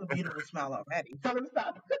 I have a beautiful smile already. So let me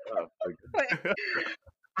stop. Oh, okay.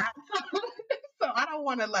 I, so I don't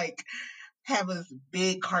want to like have this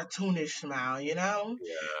big cartoonish smile, you know?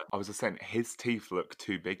 Yeah. I was just saying, his teeth look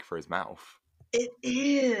too big for his mouth. It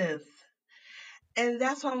is. And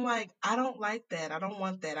that's why I'm like, I don't like that. I don't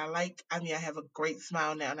want that. I mean, I have a great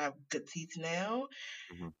smile now and I have good teeth now.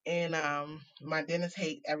 Hmm. And my dentist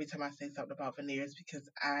hate every time I say something about veneers because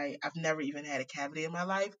I've never even had a cavity in my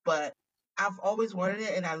life, but I've always wanted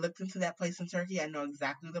it and I looked into that place in Turkey. I know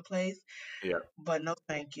exactly the place, Yeah. but no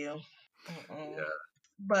thank you. Mm-mm. Yeah.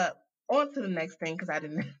 But on to the next thing because I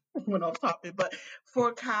didn't went off topic. But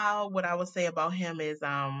for Kyle, what I would say about him is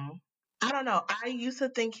I don't know. I used to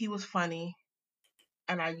think he was funny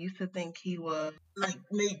and I used to think he was like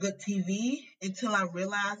made good TV until I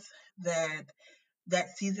realized that that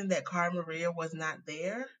season that Cara Maria was not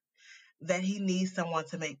there, that he needs someone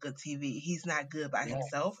to make good TV. He's not good by Yeah.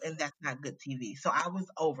 himself, and that's not good TV. So I was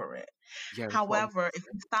over it. Yeah. That's what However, if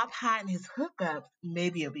he stopped hiding his hookups,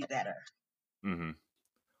 maybe it'll be better. hmm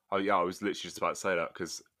Oh, yeah. I was literally just about to say that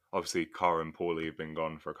because obviously Cara and Paulie have been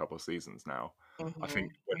gone for a couple of seasons now. I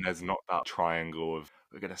think when Hmm. there's not that triangle of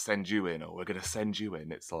we're gonna send you in or we're gonna send you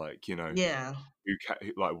in, it's like Yeah.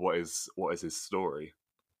 like what is his story?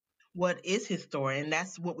 What is his story? And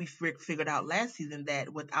that's what we figured out last season,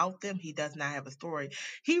 that without them, he does not have a story.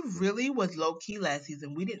 He really was low key last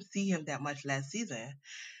season. We didn't see him that much last season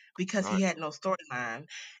because No. he had no storyline.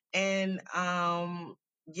 And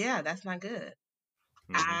yeah, that's not good.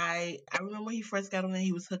 Hmm. I remember when he first got on there,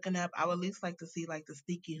 he was hooking up. I would at least like to see like the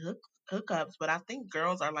sneaky hookups, but I think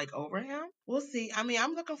girls are like over him. We'll see. I mean,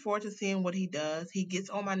 I'm looking forward to seeing what he does. He gets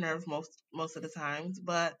on my nerves most of the times,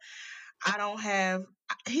 but I don't have.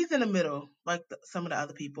 He's in the middle, like some of the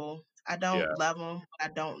other people. I Yeah. don't love him. I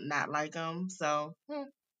don't not like him. So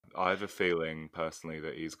I have a feeling personally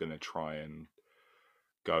that he's gonna try and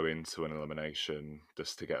go into an elimination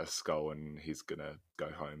just to get a skull and he's gonna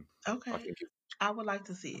go home. I okay, think I would like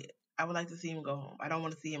to see it. I would like to see him go home. I don't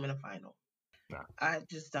want to see him in a final. nah. I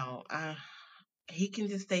just don't. He can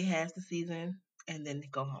just stay half the season and then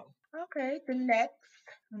go home. Okay, the next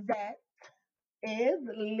that is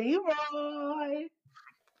Leroy.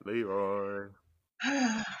 Leroy.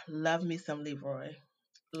 Love me some Leroy.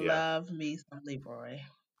 Yeah. Love me some Leroy.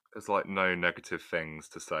 There's like no negative things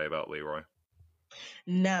to say about Leroy.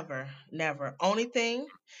 Never, never. Only thing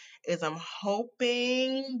is I'm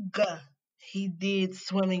hoping he did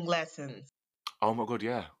swimming lessons. Oh my god,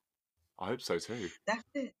 yeah. I hope so too. That's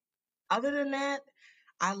it. Other than that,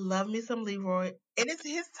 I love me some Leroy. And it's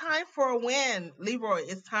his time for a win. Leroy,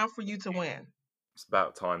 it's time for you to win. It's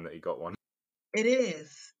about time that he got one. It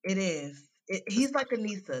is. It is. He's like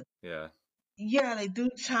Anissa. Yeah. Yeah, they do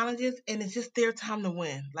challenges and it's just their time to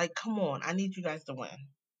win. Like, come on, I need you guys to win.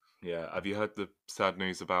 Yeah. Have you heard the sad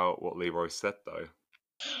news about what Leroy said though?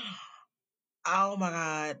 Oh my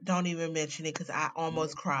God, don't even mention it because I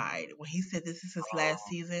almost cried. When he said this is his last Oh.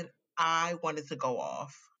 season, I wanted to go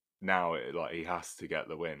off. Now like he has to get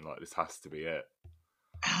the win. Like this has to be it.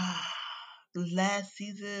 Last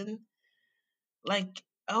season, like,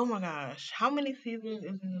 oh my gosh, how many seasons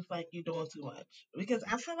is it just like you're doing too much? Because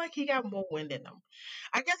I feel like he got more win than him.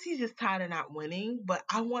 I guess he's just tired of not winning, but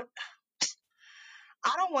I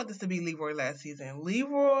don't want this to be Leroy last season.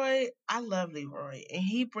 Leroy, I love Leroy, and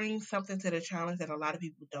he brings something to the challenge that a lot of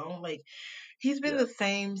people don't. Like, he's been Yeah. the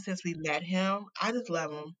same since we met him. I just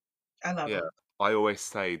love him. I love Yeah. him. I always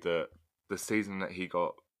say that the season that he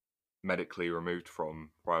got medically removed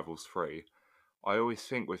from Rivals 3, I always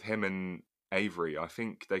think with him and Avery, I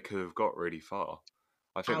think they could have got really far.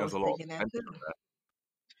 I think I there's was a lot of thinking that too. potential there.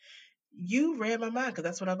 You read my mind because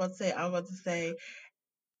that's what I was about to say. I was about to say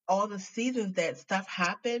all the seasons that stuff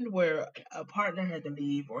happened where a partner had to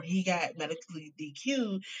leave or he got medically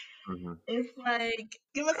DQ'd. Hmm. It's like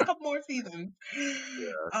give us a couple more seasons. Yeah.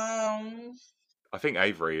 Um, I think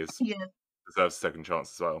Avery yeah, deserves a second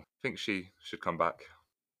chance as well. I think she should come back.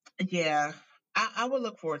 yeah. I would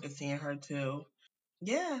look forward to seeing her too.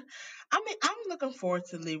 Yeah. I mean, I'm looking forward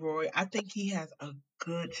to Leroy. I think he has a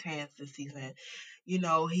good chance this season. You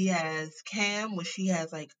know, he has Cam, which she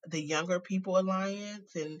has like the younger people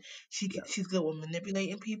alliance, and Yeah. she's good with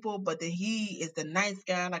manipulating people. But then he is the nice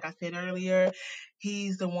guy, like I said earlier.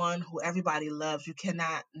 He's the one who everybody loves. You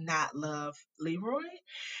cannot not love Leroy,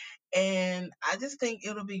 and I just think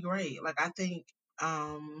it'll be great. Like I think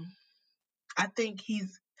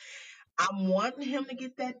I'm wanting him to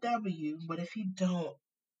get that W, but if he don't,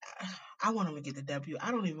 I want him to get the W.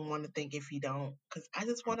 I don't even want to think if he don't, because I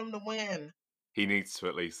just want him to win. He needs to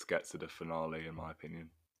at least get to the finale, in my opinion.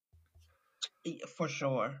 For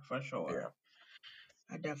sure, for Yeah. sure.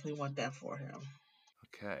 I definitely want that for him.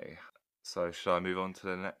 Okay. So shall I move on to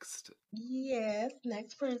the next? Yes,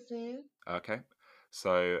 next person. Okay.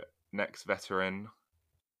 So next veteran,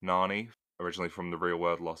 Nani, originally from the real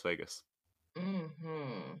world Las Vegas.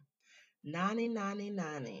 Mm-hmm. Nani, Nani,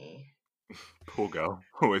 Nani. Poor girl.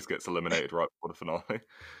 Always gets eliminated right before the finale.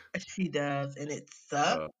 She does, and it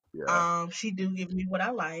sucks. Yeah. She do give me what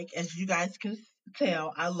I like. As you guys can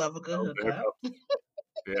tell, I love a good Oh, the hookup. hiccups.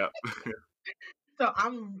 Yeah. So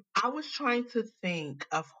I was trying to think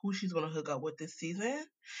of who she's gonna hook up with this season.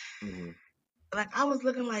 Mhm. Like I was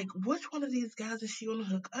looking like which one of these guys is she gonna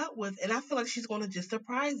hook up with? And I feel like she's gonna just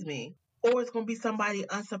surprise me. Or it's gonna be somebody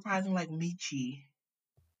unsurprising like Michi,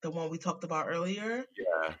 the one we talked about earlier.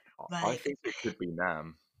 Yeah. I Like, think it could be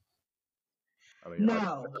Nam. I mean, no,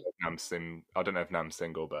 I don't know if Nam's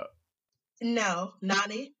single, but no,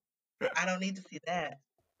 Nani. I don't need to see that.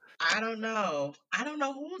 I don't know. I don't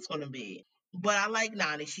know who it's gonna be. But I like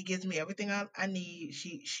Nani. She gives me everything I need.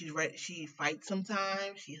 She fights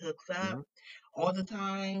sometimes. She hooks up Mhm. all the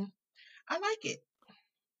time. I like it.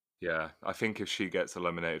 Yeah, I think if she gets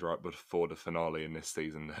eliminated right before the finale in this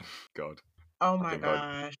season, then God, Oh I my think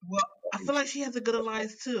I gosh. Well, I think feel like she. she has a good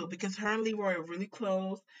alliance too because her and Leroy are really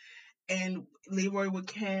close, and Leroy would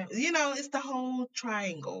can. It's the whole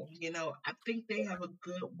triangle. I think they have a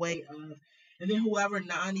good way of. And then whoever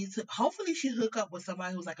Nani, hopefully she hook up with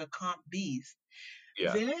somebody who's like a comp beast.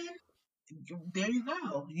 Yeah, Then there you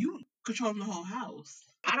go. You control the whole house.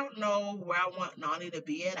 I don't know where I want Nani to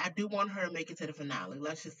be at. I do want her to make it to the finale.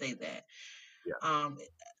 Let's just say that. yeah. Um,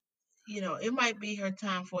 it might be her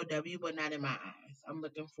time for a W, but not in my eyes. I'm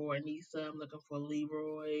looking for Anissa. I'm looking for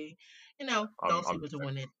Leroy. Those I'm people to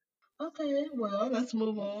win it. Okay, well, let's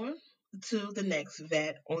move on to the next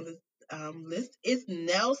vet on the list. It's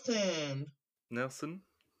Nelson. Nelson.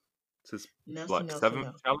 This is Nelson, like Nelson, seventh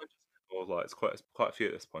Nelson. challenge, or like it's quite a few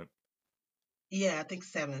at this point. Yeah, I think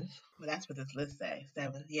seventh. Well, that's what this list says.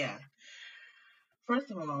 Seventh, yeah. First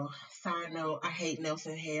of all, side note, I hate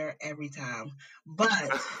Nelson hair every time. But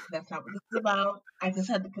that's not what this is about. I just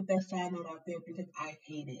had to put that side note out there because I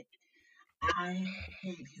hate it. I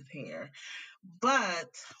hate his hair. But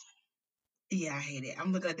yeah, I hate it.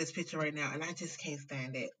 I'm looking at this picture right now and I just can't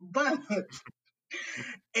stand it. But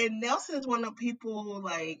and Nelson is one of the people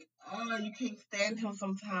like, you can't stand him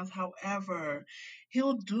sometimes. However,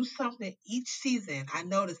 he'll do something each season. I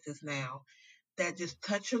notice this now that just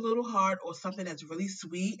touch your little heart or something that's really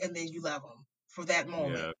sweet and then you love him for that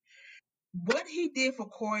moment. Yeah, What he did for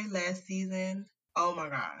Corey last season, oh my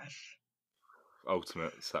gosh.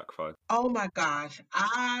 ultimate sacrifice. Oh my gosh.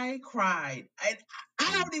 I cried. I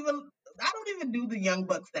Mm. don't even do the Young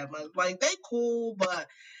Bucks that much. Like they cool, but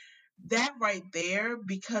that right there,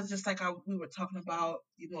 because just like we were talking about,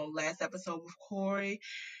 last episode with Corey,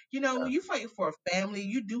 Yeah, when you fight for a family,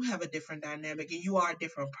 you do have a different dynamic and you are a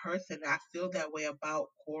different person. I feel that way about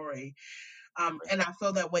Corey. And I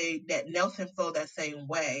feel that way that Nelson felt that same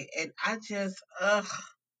way. And I just,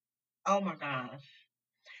 oh my gosh.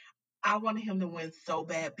 I wanted him to win so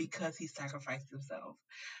bad because he sacrificed himself.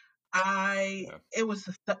 yeah, It was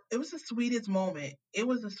the sweetest moment. It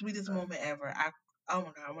was the sweetest moment ever. Oh my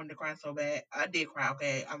god, I wanted to cry so bad. I did cry.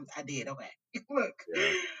 Okay, I did. Okay, look,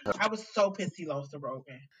 yeah. I was so pissed he lost to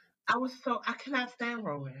Rogan. I cannot stand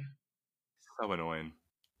Rogan. So annoying.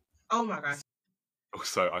 Oh my gosh.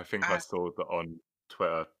 Also, I think I I saw that on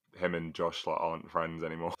Twitter. Him and Josh like aren't friends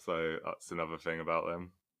anymore, so that's another thing about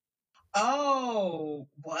them. oh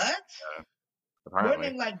what? Yeah, Weren't apparently.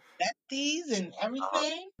 they like besties and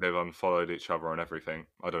everything? They've unfollowed each other and everything.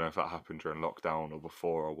 I don't know if that happened during lockdown or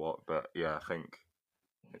before or what, but yeah, I think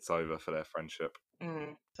it's over for their friendship.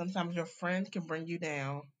 Sometimes your friend can bring you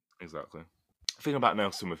down. Exactly. The thing about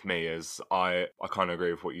Nelson with me is I kind of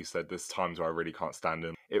agree with what you said. There's times where I really can't stand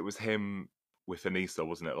him. It was him with Anissa,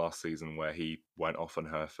 wasn't it, last season, where he went off on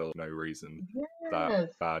her for no reason. That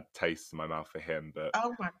Yes. bad taste in my mouth for him. But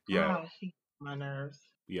Oh my yeah, gosh, he gets my nerves.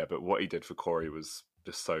 yeah, but what he did for Corey was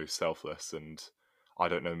just so selfless, and I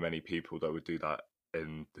don't know many people that would do that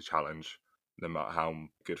in the challenge. No matter how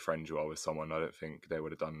good friends you are with someone, I don't think they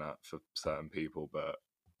would have done that for certain people. But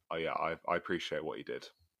yeah, I appreciate what he did.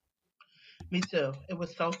 Me too. It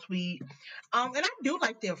was so sweet. And I do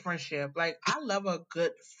like their friendship. Like I love a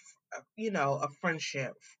good, a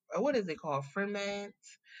friendship. What is it called? Friendmans.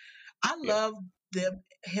 I Yeah, love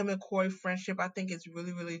him and Corey friendship, I think is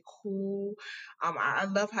really, really cool. I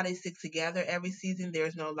love how they stick together every season.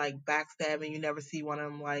 There's no like backstabbing. You never see one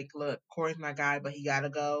of them like, look, Corey's my guy, but he gotta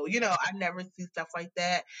go. I never see stuff like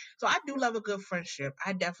that. So I do love a good friendship.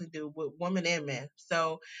 I definitely do with women and men.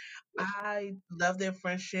 So I love their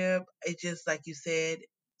friendship. It's just like you said,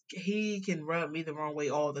 he can rub me the wrong way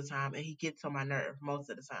all the time, and he gets on my nerve most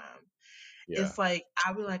of the time. Yeah. It's like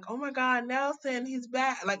I'll be like, "Oh my God, Nelson, he's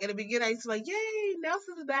back!" Like in the beginning, I used to like, "Yay,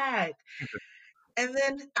 Nelson's back!" And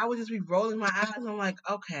then I would just be rolling my eyes. I'm like,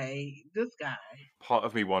 "Okay, this guy." Part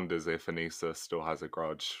of me wonders if Anissa still has a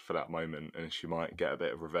grudge for that moment and she might get a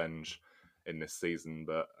bit of revenge in this season,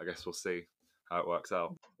 but I guess we'll see how it works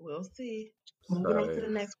out. We'll see. Moving on to So, the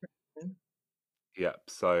next person. yep.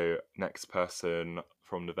 So, next person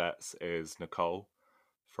from the vets is Nicole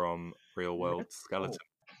from Real World Skeleton.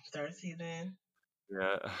 Third season.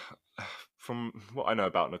 Yeah. From what I know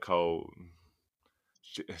about Nicole,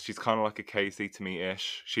 she's kind of like a Casey to me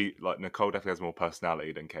ish. Nicole definitely has more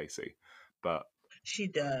personality than Casey, but She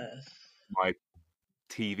does my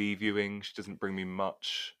TV viewing, she doesn't bring me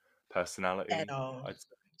much personality. at all. I'd say.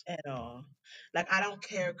 At all. Like I don't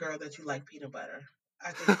care, girl, that you like peanut butter.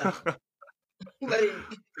 I just don't. Like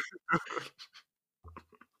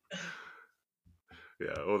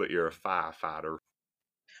Yeah, or that you're a firefighter.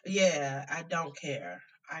 yeah, I don't care.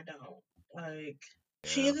 I don't. Like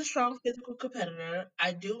she Yeah. is a strong physical competitor.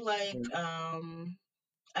 I do like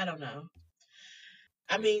I don't know.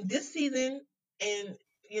 I mean, this season and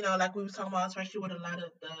like we were talking about, especially with a lot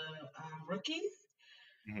of the rookies,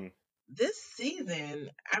 Hmm. this season,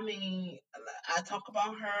 I mean, I talk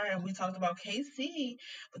about her and we talked about KC,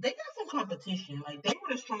 but they got some competition. Like they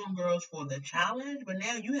were the strong girls for the challenge, but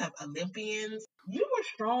now you have Olympians. You were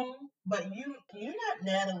strong, but you're not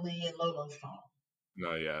Natalie and Lolo strong.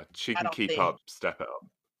 No, yeah, she I can don't keep think. up, step it up.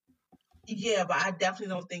 Yeah, but I definitely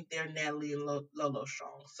don't think they're Natalie and Lolo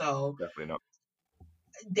strong. So Definitely not.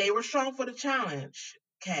 they were strong for the challenge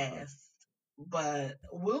Mhm. cast, but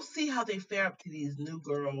we'll see how they fare up to these new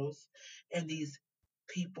girls and these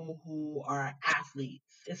people who are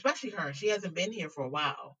athletes, especially her. She hasn't been here for a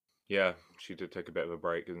while. Yeah, she did take a bit of a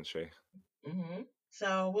break, didn't she?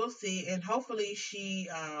 So we'll see, and hopefully she.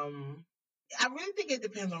 I really think it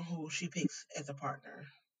depends on who she picks as a partner.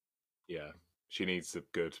 Yeah, she needs a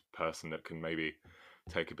good person that can maybe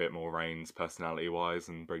take a bit more reins personality wise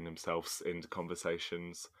and bring themselves into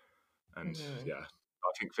conversations. And hmm yeah,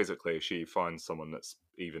 I think physically, if she finds someone that's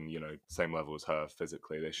even, same level as her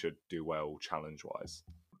physically, they should do well challenge wise.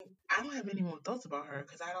 I don't have any more thoughts about her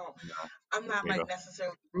because I don't. No, I'm not neither. like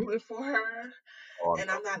necessarily rooting for her, Oh, I'm and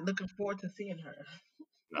I'm not looking forward to seeing her.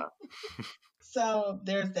 not. So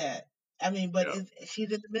there's that. I mean, but Yeah,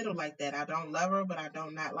 she's in the middle like that. I don't love her, but I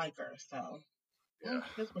don't not like her. So yeah.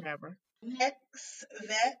 it's whatever. Next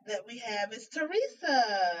vet that we have is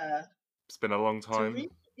Teresa. It's been a long time. Teresa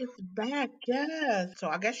is back, yes. So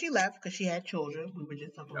I guess she left because she had children. We were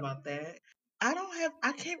just talking about that.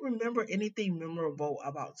 I can't remember anything memorable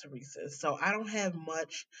about Teresa. So I don't have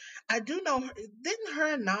much. I do know her, didn't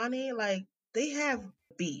her and Nani, like, they have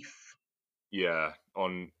beef. Yeah,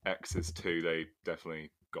 on X's too, they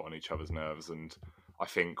definitely got on each other's nerves. And I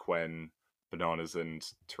think when Bananas and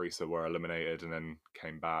Teresa were eliminated and then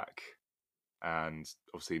came back, and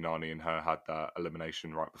obviously Nani and her had that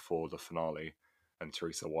elimination right before the finale, and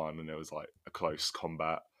Teresa won, and it was like a close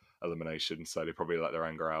combat elimination. So they probably let their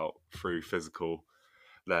anger out through physical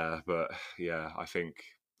there. But yeah, I think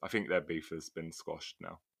their beef has been squashed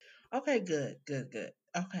now. Okay, good, good, good.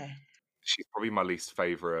 Okay. She's probably my least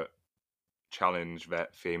favorite challenge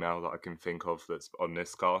vet female that I can think of that's on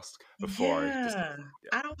this cast. Before I just Yeah.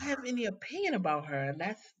 I don't have any opinion about her, and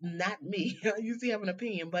that's not me. I usually have an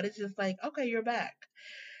opinion, but it's just like, okay, you're back.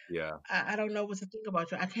 yeah, I don't know what to think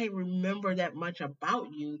about you. I can't remember that much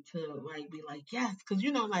about you to like be like, yes, because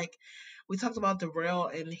like we talked about Darrell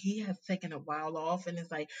and he has taken a while off, and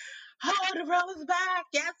it's like, oh, Darrell is back.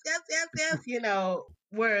 Yes, yes, yes, yes.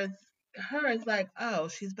 Whereas her is like, oh,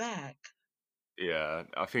 she's back. yeah.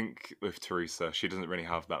 I think with Teresa, she doesn't really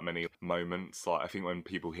have that many moments. Like I think when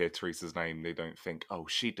people hear Teresa's name, they don't think, "Oh,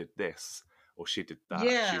 she did this" or "She did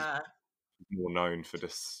that." She's Yeah. more known for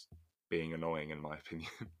just being annoying, in my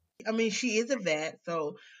opinion. I mean, she is a vet,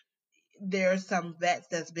 so there's some vets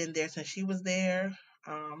that's been there since she was there.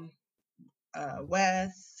 Um,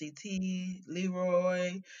 Wes, CT,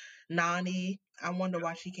 Leroy, Nani. I wonder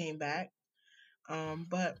why she came back.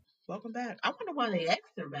 But welcome back. I wonder why they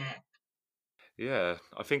asked her back. Yeah,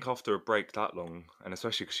 I think after a break that long, and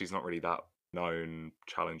especially because she's not really that known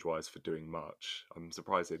challenge-wise for doing much, I'm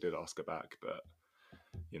surprised they did ask her back. But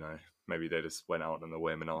you know, maybe they just went out on a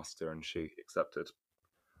whim and asked her and she accepted.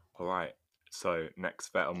 All right. So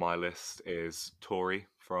next vet on my list is Tori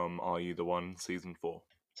from Are You the One season 4.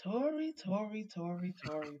 Tori.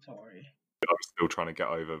 I'm still trying to get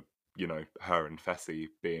over, you know, her and Fessy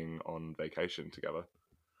being on vacation together.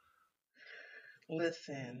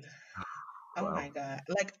 Listen. Oh Wow. my God.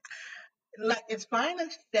 Like as fine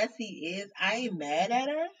as Fessy is, I ain't mad at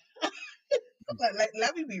her. Like,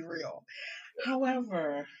 let me be real.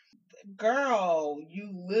 However, girl, you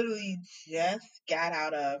literally just got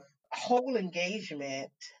out of a whole engagement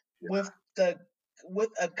with a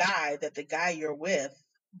guy that the guy you're with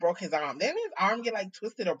broke his arm. Didn't his arm get like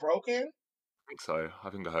twisted or broken? I think so. I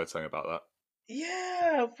think I heard something about that.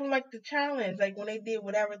 Yeah, from like the challenge, like when they did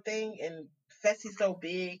whatever thing, and Fessy's so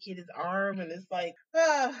big, hit his arm, and it's like,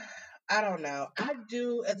 I don't know. I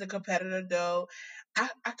do as a competitor though. I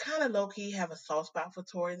kind of low key have a soft spot for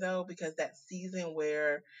Tori though, because that season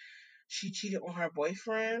where she cheated on her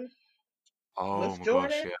boyfriend Oh with my gosh,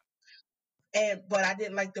 Jordan, but I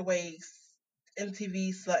didn't like the way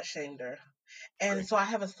MTV slut shamed her. yeah. And so I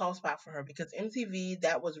have a soft spot for her because MTV,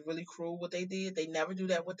 that was really cruel what they did. They never do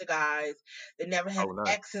that with the guys. They never have Oh no.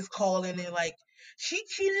 exes calling and like, she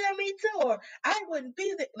cheated on me too, or I wouldn't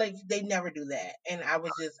be there. Like, they never do that. And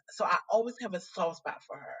so I always have a soft spot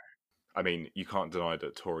for her. I mean, you can't deny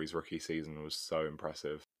that Tori's rookie season was so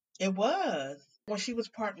impressive. It was. When she was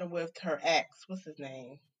partnered with her ex, what's his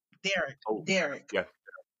name? Derek. Oh, Derek. yeah,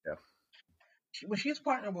 yeah. When she was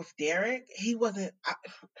partnered with Derek, he wasn't.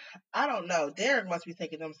 I don't know. Derek must be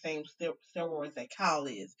taking them same steroids that Kyle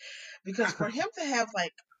is, because for him to have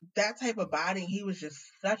like that type of body, he was just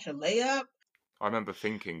such a layup. I remember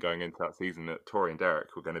thinking going into that season that Tori and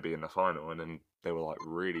Derek were going to be in the final, and then they were out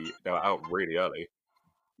really early.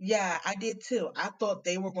 Yeah, I did too. I thought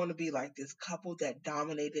they were going to be like this couple that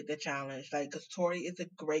dominated the challenge, like because Tori is a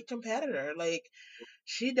great competitor. Like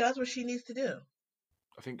she does what she needs to do.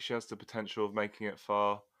 I think she has the potential of making it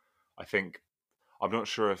far. I'm not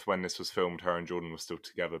sure if when this was filmed, her and Jordan were still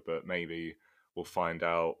together, but maybe we'll find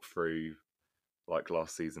out through, like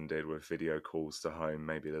last season did with video calls to home.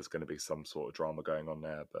 Maybe there's going to be some sort of drama going on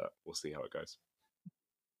there, but we'll see how it goes.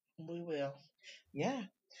 We will. Yeah.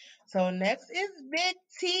 So next is Big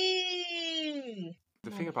T.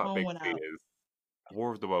 The I'm thing on the about phone Big with T is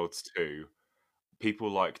War of the Worlds 2,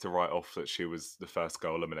 people like to write off that she was the first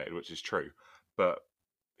girl eliminated, which is true, but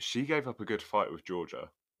she gave up a good fight with Georgia.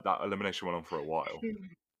 That elimination went on for a while.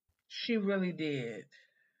 She really did.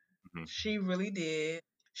 Mhm. She really did.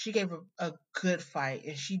 She gave a good fight,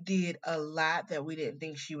 and she did a lot that we didn't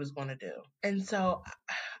think she was going to do. And so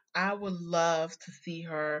I would love to see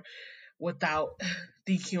her without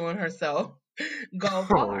DQing herself go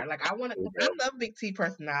far. Like I love Big T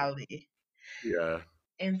personality. Yeah.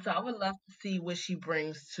 And so I would love to see what she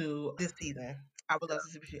brings to this season. I would love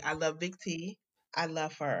to see I love Big T. I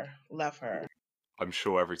love her. Love her. I'm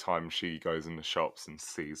sure every time she goes in the shops and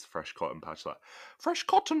sees fresh cotton pads, like, fresh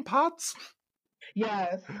cotton pads!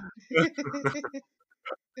 Yes. Oh,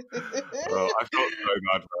 I felt so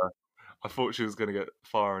bad for her. I thought she was going to get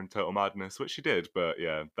far in Total Madness, which she did, but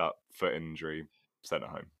yeah, that foot injury sent her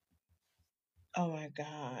home. Oh my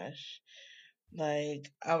gosh.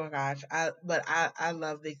 Like, oh my gosh. I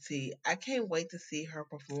love Big T. I can't wait to see her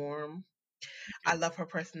perform. I love her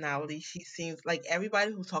personality. She seems like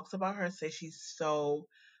everybody who talks about her says she's so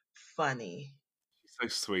funny.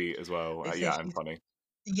 She's so sweet as well. They say Yeah, and she's funny.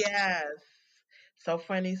 yes. So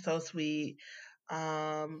funny, so sweet.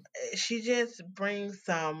 She just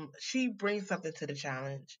she brings something to the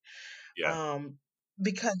challenge. Yeah.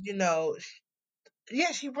 Because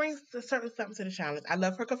she brings a certain something to the challenge. I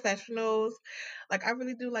love her confessionals. Like I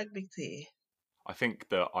really do like Big T. I think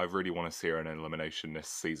that I really want to see her in an elimination this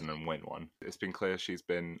season and win one. It's been clear she's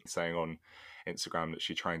been saying on Instagram that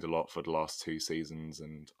she trained a lot for the last 2 seasons,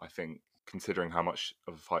 and I think considering how much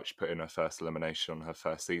of a fight she put in her first elimination on her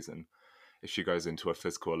first season, if she goes into a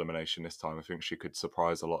physical elimination this time, I think she could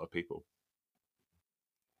surprise a lot of people.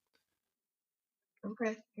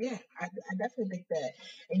 Okay, yeah, I definitely think that.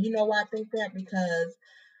 And you know why I think that? Because,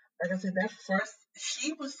 like I said,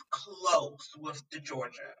 she was close with the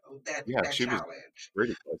Georgia, Yeah, that she was challenge.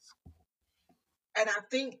 really close. And I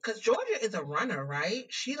think, because Georgia is a runner, right?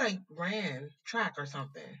 She, like, ran track or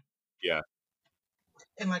something Yeah.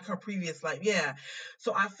 in, like, her previous life. Yeah.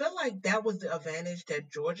 So I feel like that was the advantage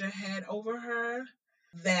that Georgia had over her,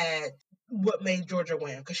 that what made Georgia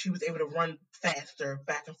win, because she was able to run faster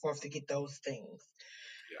back and forth to get those things.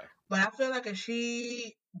 Yeah. But I feel like if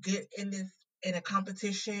she get in a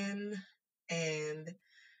competition and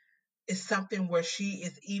it's something where she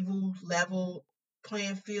is evil level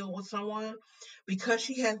playing field with someone, because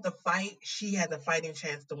she has the fight, she has a fighting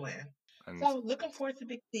chance to win. And So looking forward to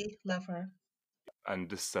Big C. Love her.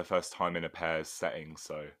 this is her first time in a pairs setting,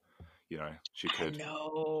 so she I could.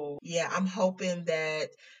 know. Yeah, I'm hoping that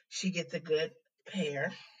she gets a good pair.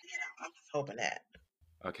 I'm just hoping that.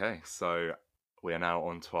 Okay, so we are now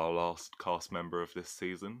on to our last cast member of this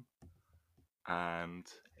season, and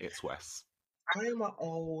it's Wes. I am an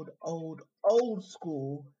old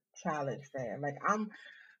school challenge fan. Like I'm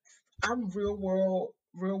real world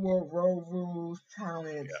road rules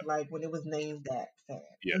challenge, Yeah, like when it was named that fan.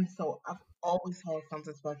 yeah, And so I've always had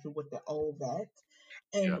something special with the old vets.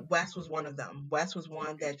 yeah, And Wes was one of them. Wes was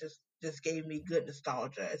one that just gave me good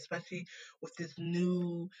nostalgia, especially with this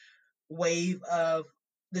new wave of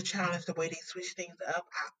the challenge, the way they switch things up.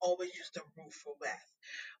 I always used to root for Wes.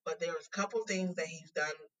 But there was a couple things that he's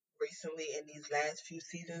done recently in these last few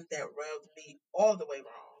seasons that rubbed me all the way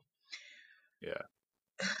wrong.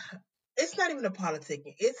 yeah. It's not even the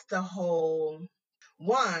politicking. It's the whole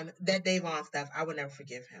one, that Davon stuff. I would never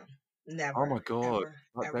forgive him. Oh Never, my god, ever,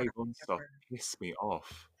 that ever, Dave Bond stuff ever. pissed me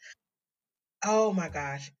off. Oh my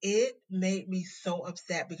gosh. It made me so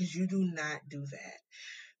upset because you do not do that.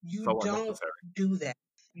 You So don't unnecessary. do that.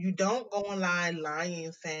 You don't go online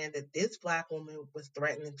lying saying that this black woman was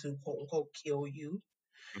threatening to quote unquote kill you.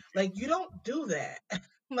 Like, you don't do that.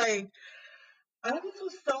 Like, I just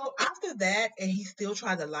was so after that, and he still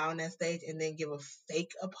tried to lie on that stage and then give a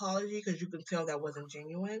fake apology because you can tell that wasn't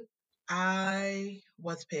genuine. I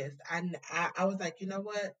was pissed. I was like, you know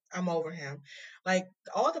what? I'm over him. Like,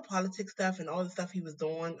 all the politics stuff and all the stuff he was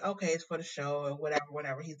doing, okay, it's for the show and whatever,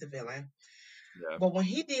 whatever. He's the villain. Yeah, But when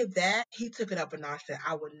he did that, he took it up a notch that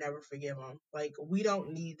I would never forgive him. Like, we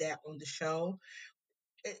don't need that on the show.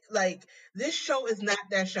 Like, this show is not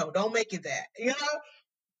that show. Don't make it that. You know?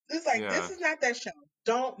 It's like, this yeah, is not that show.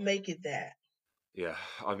 Don't make it that. yeah.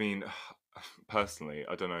 I mean, personally,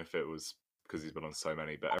 I don't know if it was because he's been on so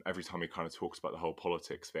many, but every time he kind of talks about the whole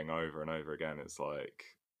politics thing over and over again, it's like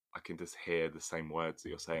I can just hear the same words that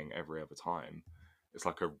you're saying every other time. It's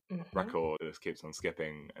like a Hmm. record that just keeps on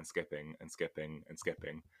skipping and skipping and skipping and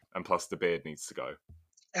skipping, and plus the beard needs to go.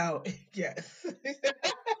 Oh, yes.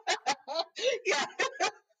 Yeah,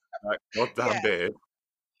 Like, goddamn yeah, beard.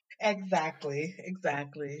 exactly,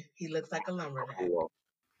 exactly. He looks like a lumberjack. Cool.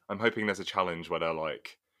 I'm hoping there's a challenge where they're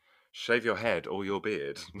like, shave your head or your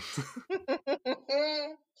beard.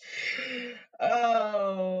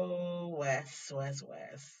 Oh, Wes.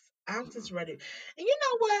 I'm just ready. And you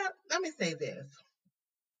know what? Let me say this.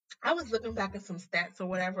 I was looking back at some stats or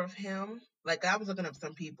whatever of him. Like, I was looking up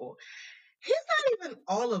some people. He's not even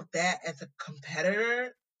all of that as a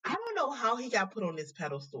competitor. I don't know how he got put on this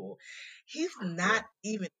pedestal. He's Yeah. not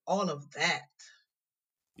even all of that.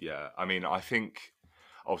 Yeah, I mean, I think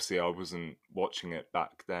obviously I wasn't watching it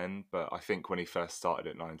back then, but I think when he first started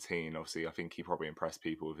at 19, obviously I think he probably impressed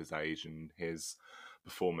people with his age and his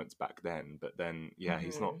performance back then. But then, yeah,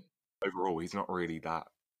 he's not Hmm. overall. He's not really that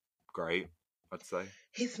great, I'd say.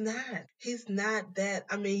 He's not. He's not that.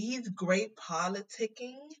 I mean, he's great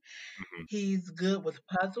politicking. Hmm. He's good with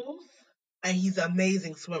puzzles. And he's an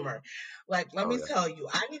amazing swimmer. Like, let Oh me tell you,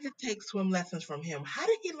 I need to take swim lessons from him. How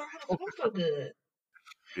did he learn how to swim so good?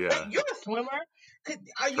 yeah, Wait, yeah, you're a swimmer?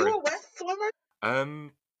 Are you true. a West swimmer?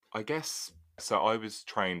 Um, I guess so. I was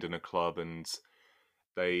trained in a club, and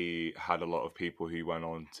they had a lot of people who went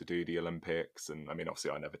on to do the Olympics, and I mean, obviously,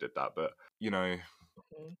 I never did that, but you know,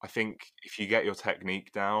 Mhm. I think if you get your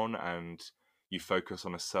technique down and you focus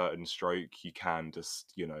on a certain stroke, you can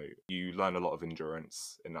just, you learn a lot of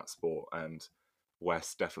endurance in that sport. And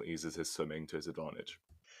Wes definitely uses his swimming to his advantage.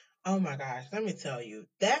 Oh my gosh, let me tell you,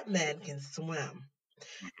 that man can swim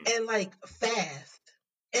Mhm. and like fast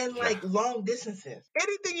and Yeah, like long distances.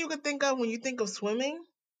 Anything you could think of when you think of swimming,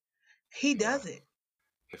 he yeah. does it.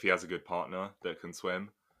 If he has a good partner that can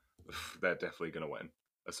swim, they're definitely going to win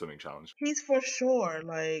a swimming challenge. He's for sure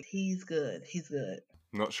like he's good. He's good.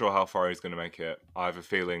 Not sure how far he's going to make it. I have a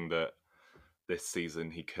feeling that this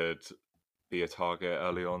season he could be a target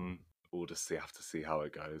early on. We'll just have to see how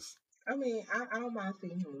it goes. I mean, I don't mind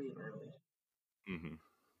seeing him leave early. Hmm.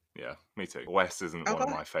 Yeah, me too. Wes isn't one of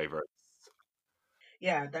Okay. my favorites.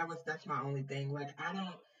 Yeah, that's my only thing. Like I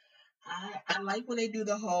don't I like when they do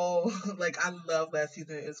the whole like I love last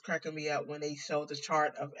season. It's cracking me up when they show the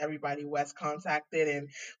chart of everybody West contacted and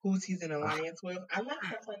who's he's in alliance with. I like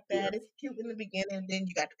stuff like that. Yes. It's cute in the beginning, then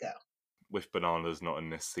you got to go. With Bananas not in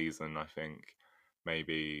this season, I think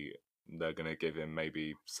maybe they're going to give him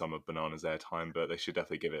maybe some of Bananas airtime, but they should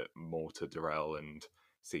definitely give it more to Darrell and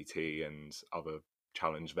CT and other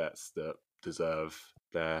challenge vets that deserve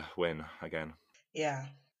their win again. Yeah.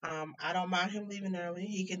 I don't mind him leaving early.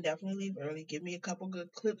 He can definitely leave early. Give me a couple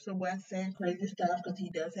good clips of Wes saying crazy stuff because he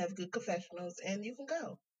does have good confessionals, and you can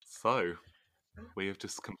go. So, we have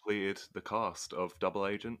just completed the cast of Double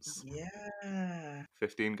Agents. Yeah.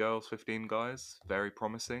 15 girls, 15 guys. Very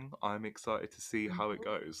promising. I'm excited to see how it Mhm.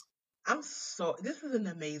 goes. This is an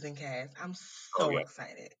amazing cast. I'm Oh, so yeah.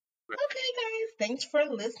 excited. Okay, guys, thanks for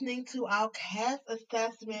listening to our cast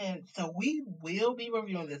assessment. So we will be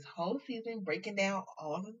reviewing this whole season, breaking down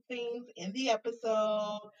all of the things in the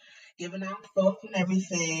episode, giving our thoughts and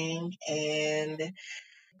everything. And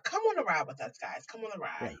come on a ride with us, guys. Come on a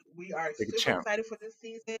Yeah. ride. We are Take a super chance. excited for this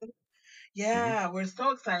season. Mm-hmm. Yeah, we're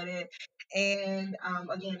so excited. And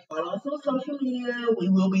again, follow us on social media. We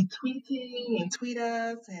will be tweeting and tweet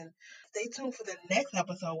us. And stay tuned for the next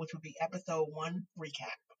episode, which will be episode 1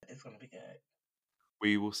 recap. It's going to be good.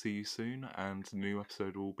 We will see you soon, and the new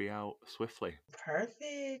episode will be out swiftly.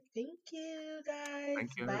 Perfect. Thank you, guys.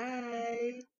 Thank you. Bye.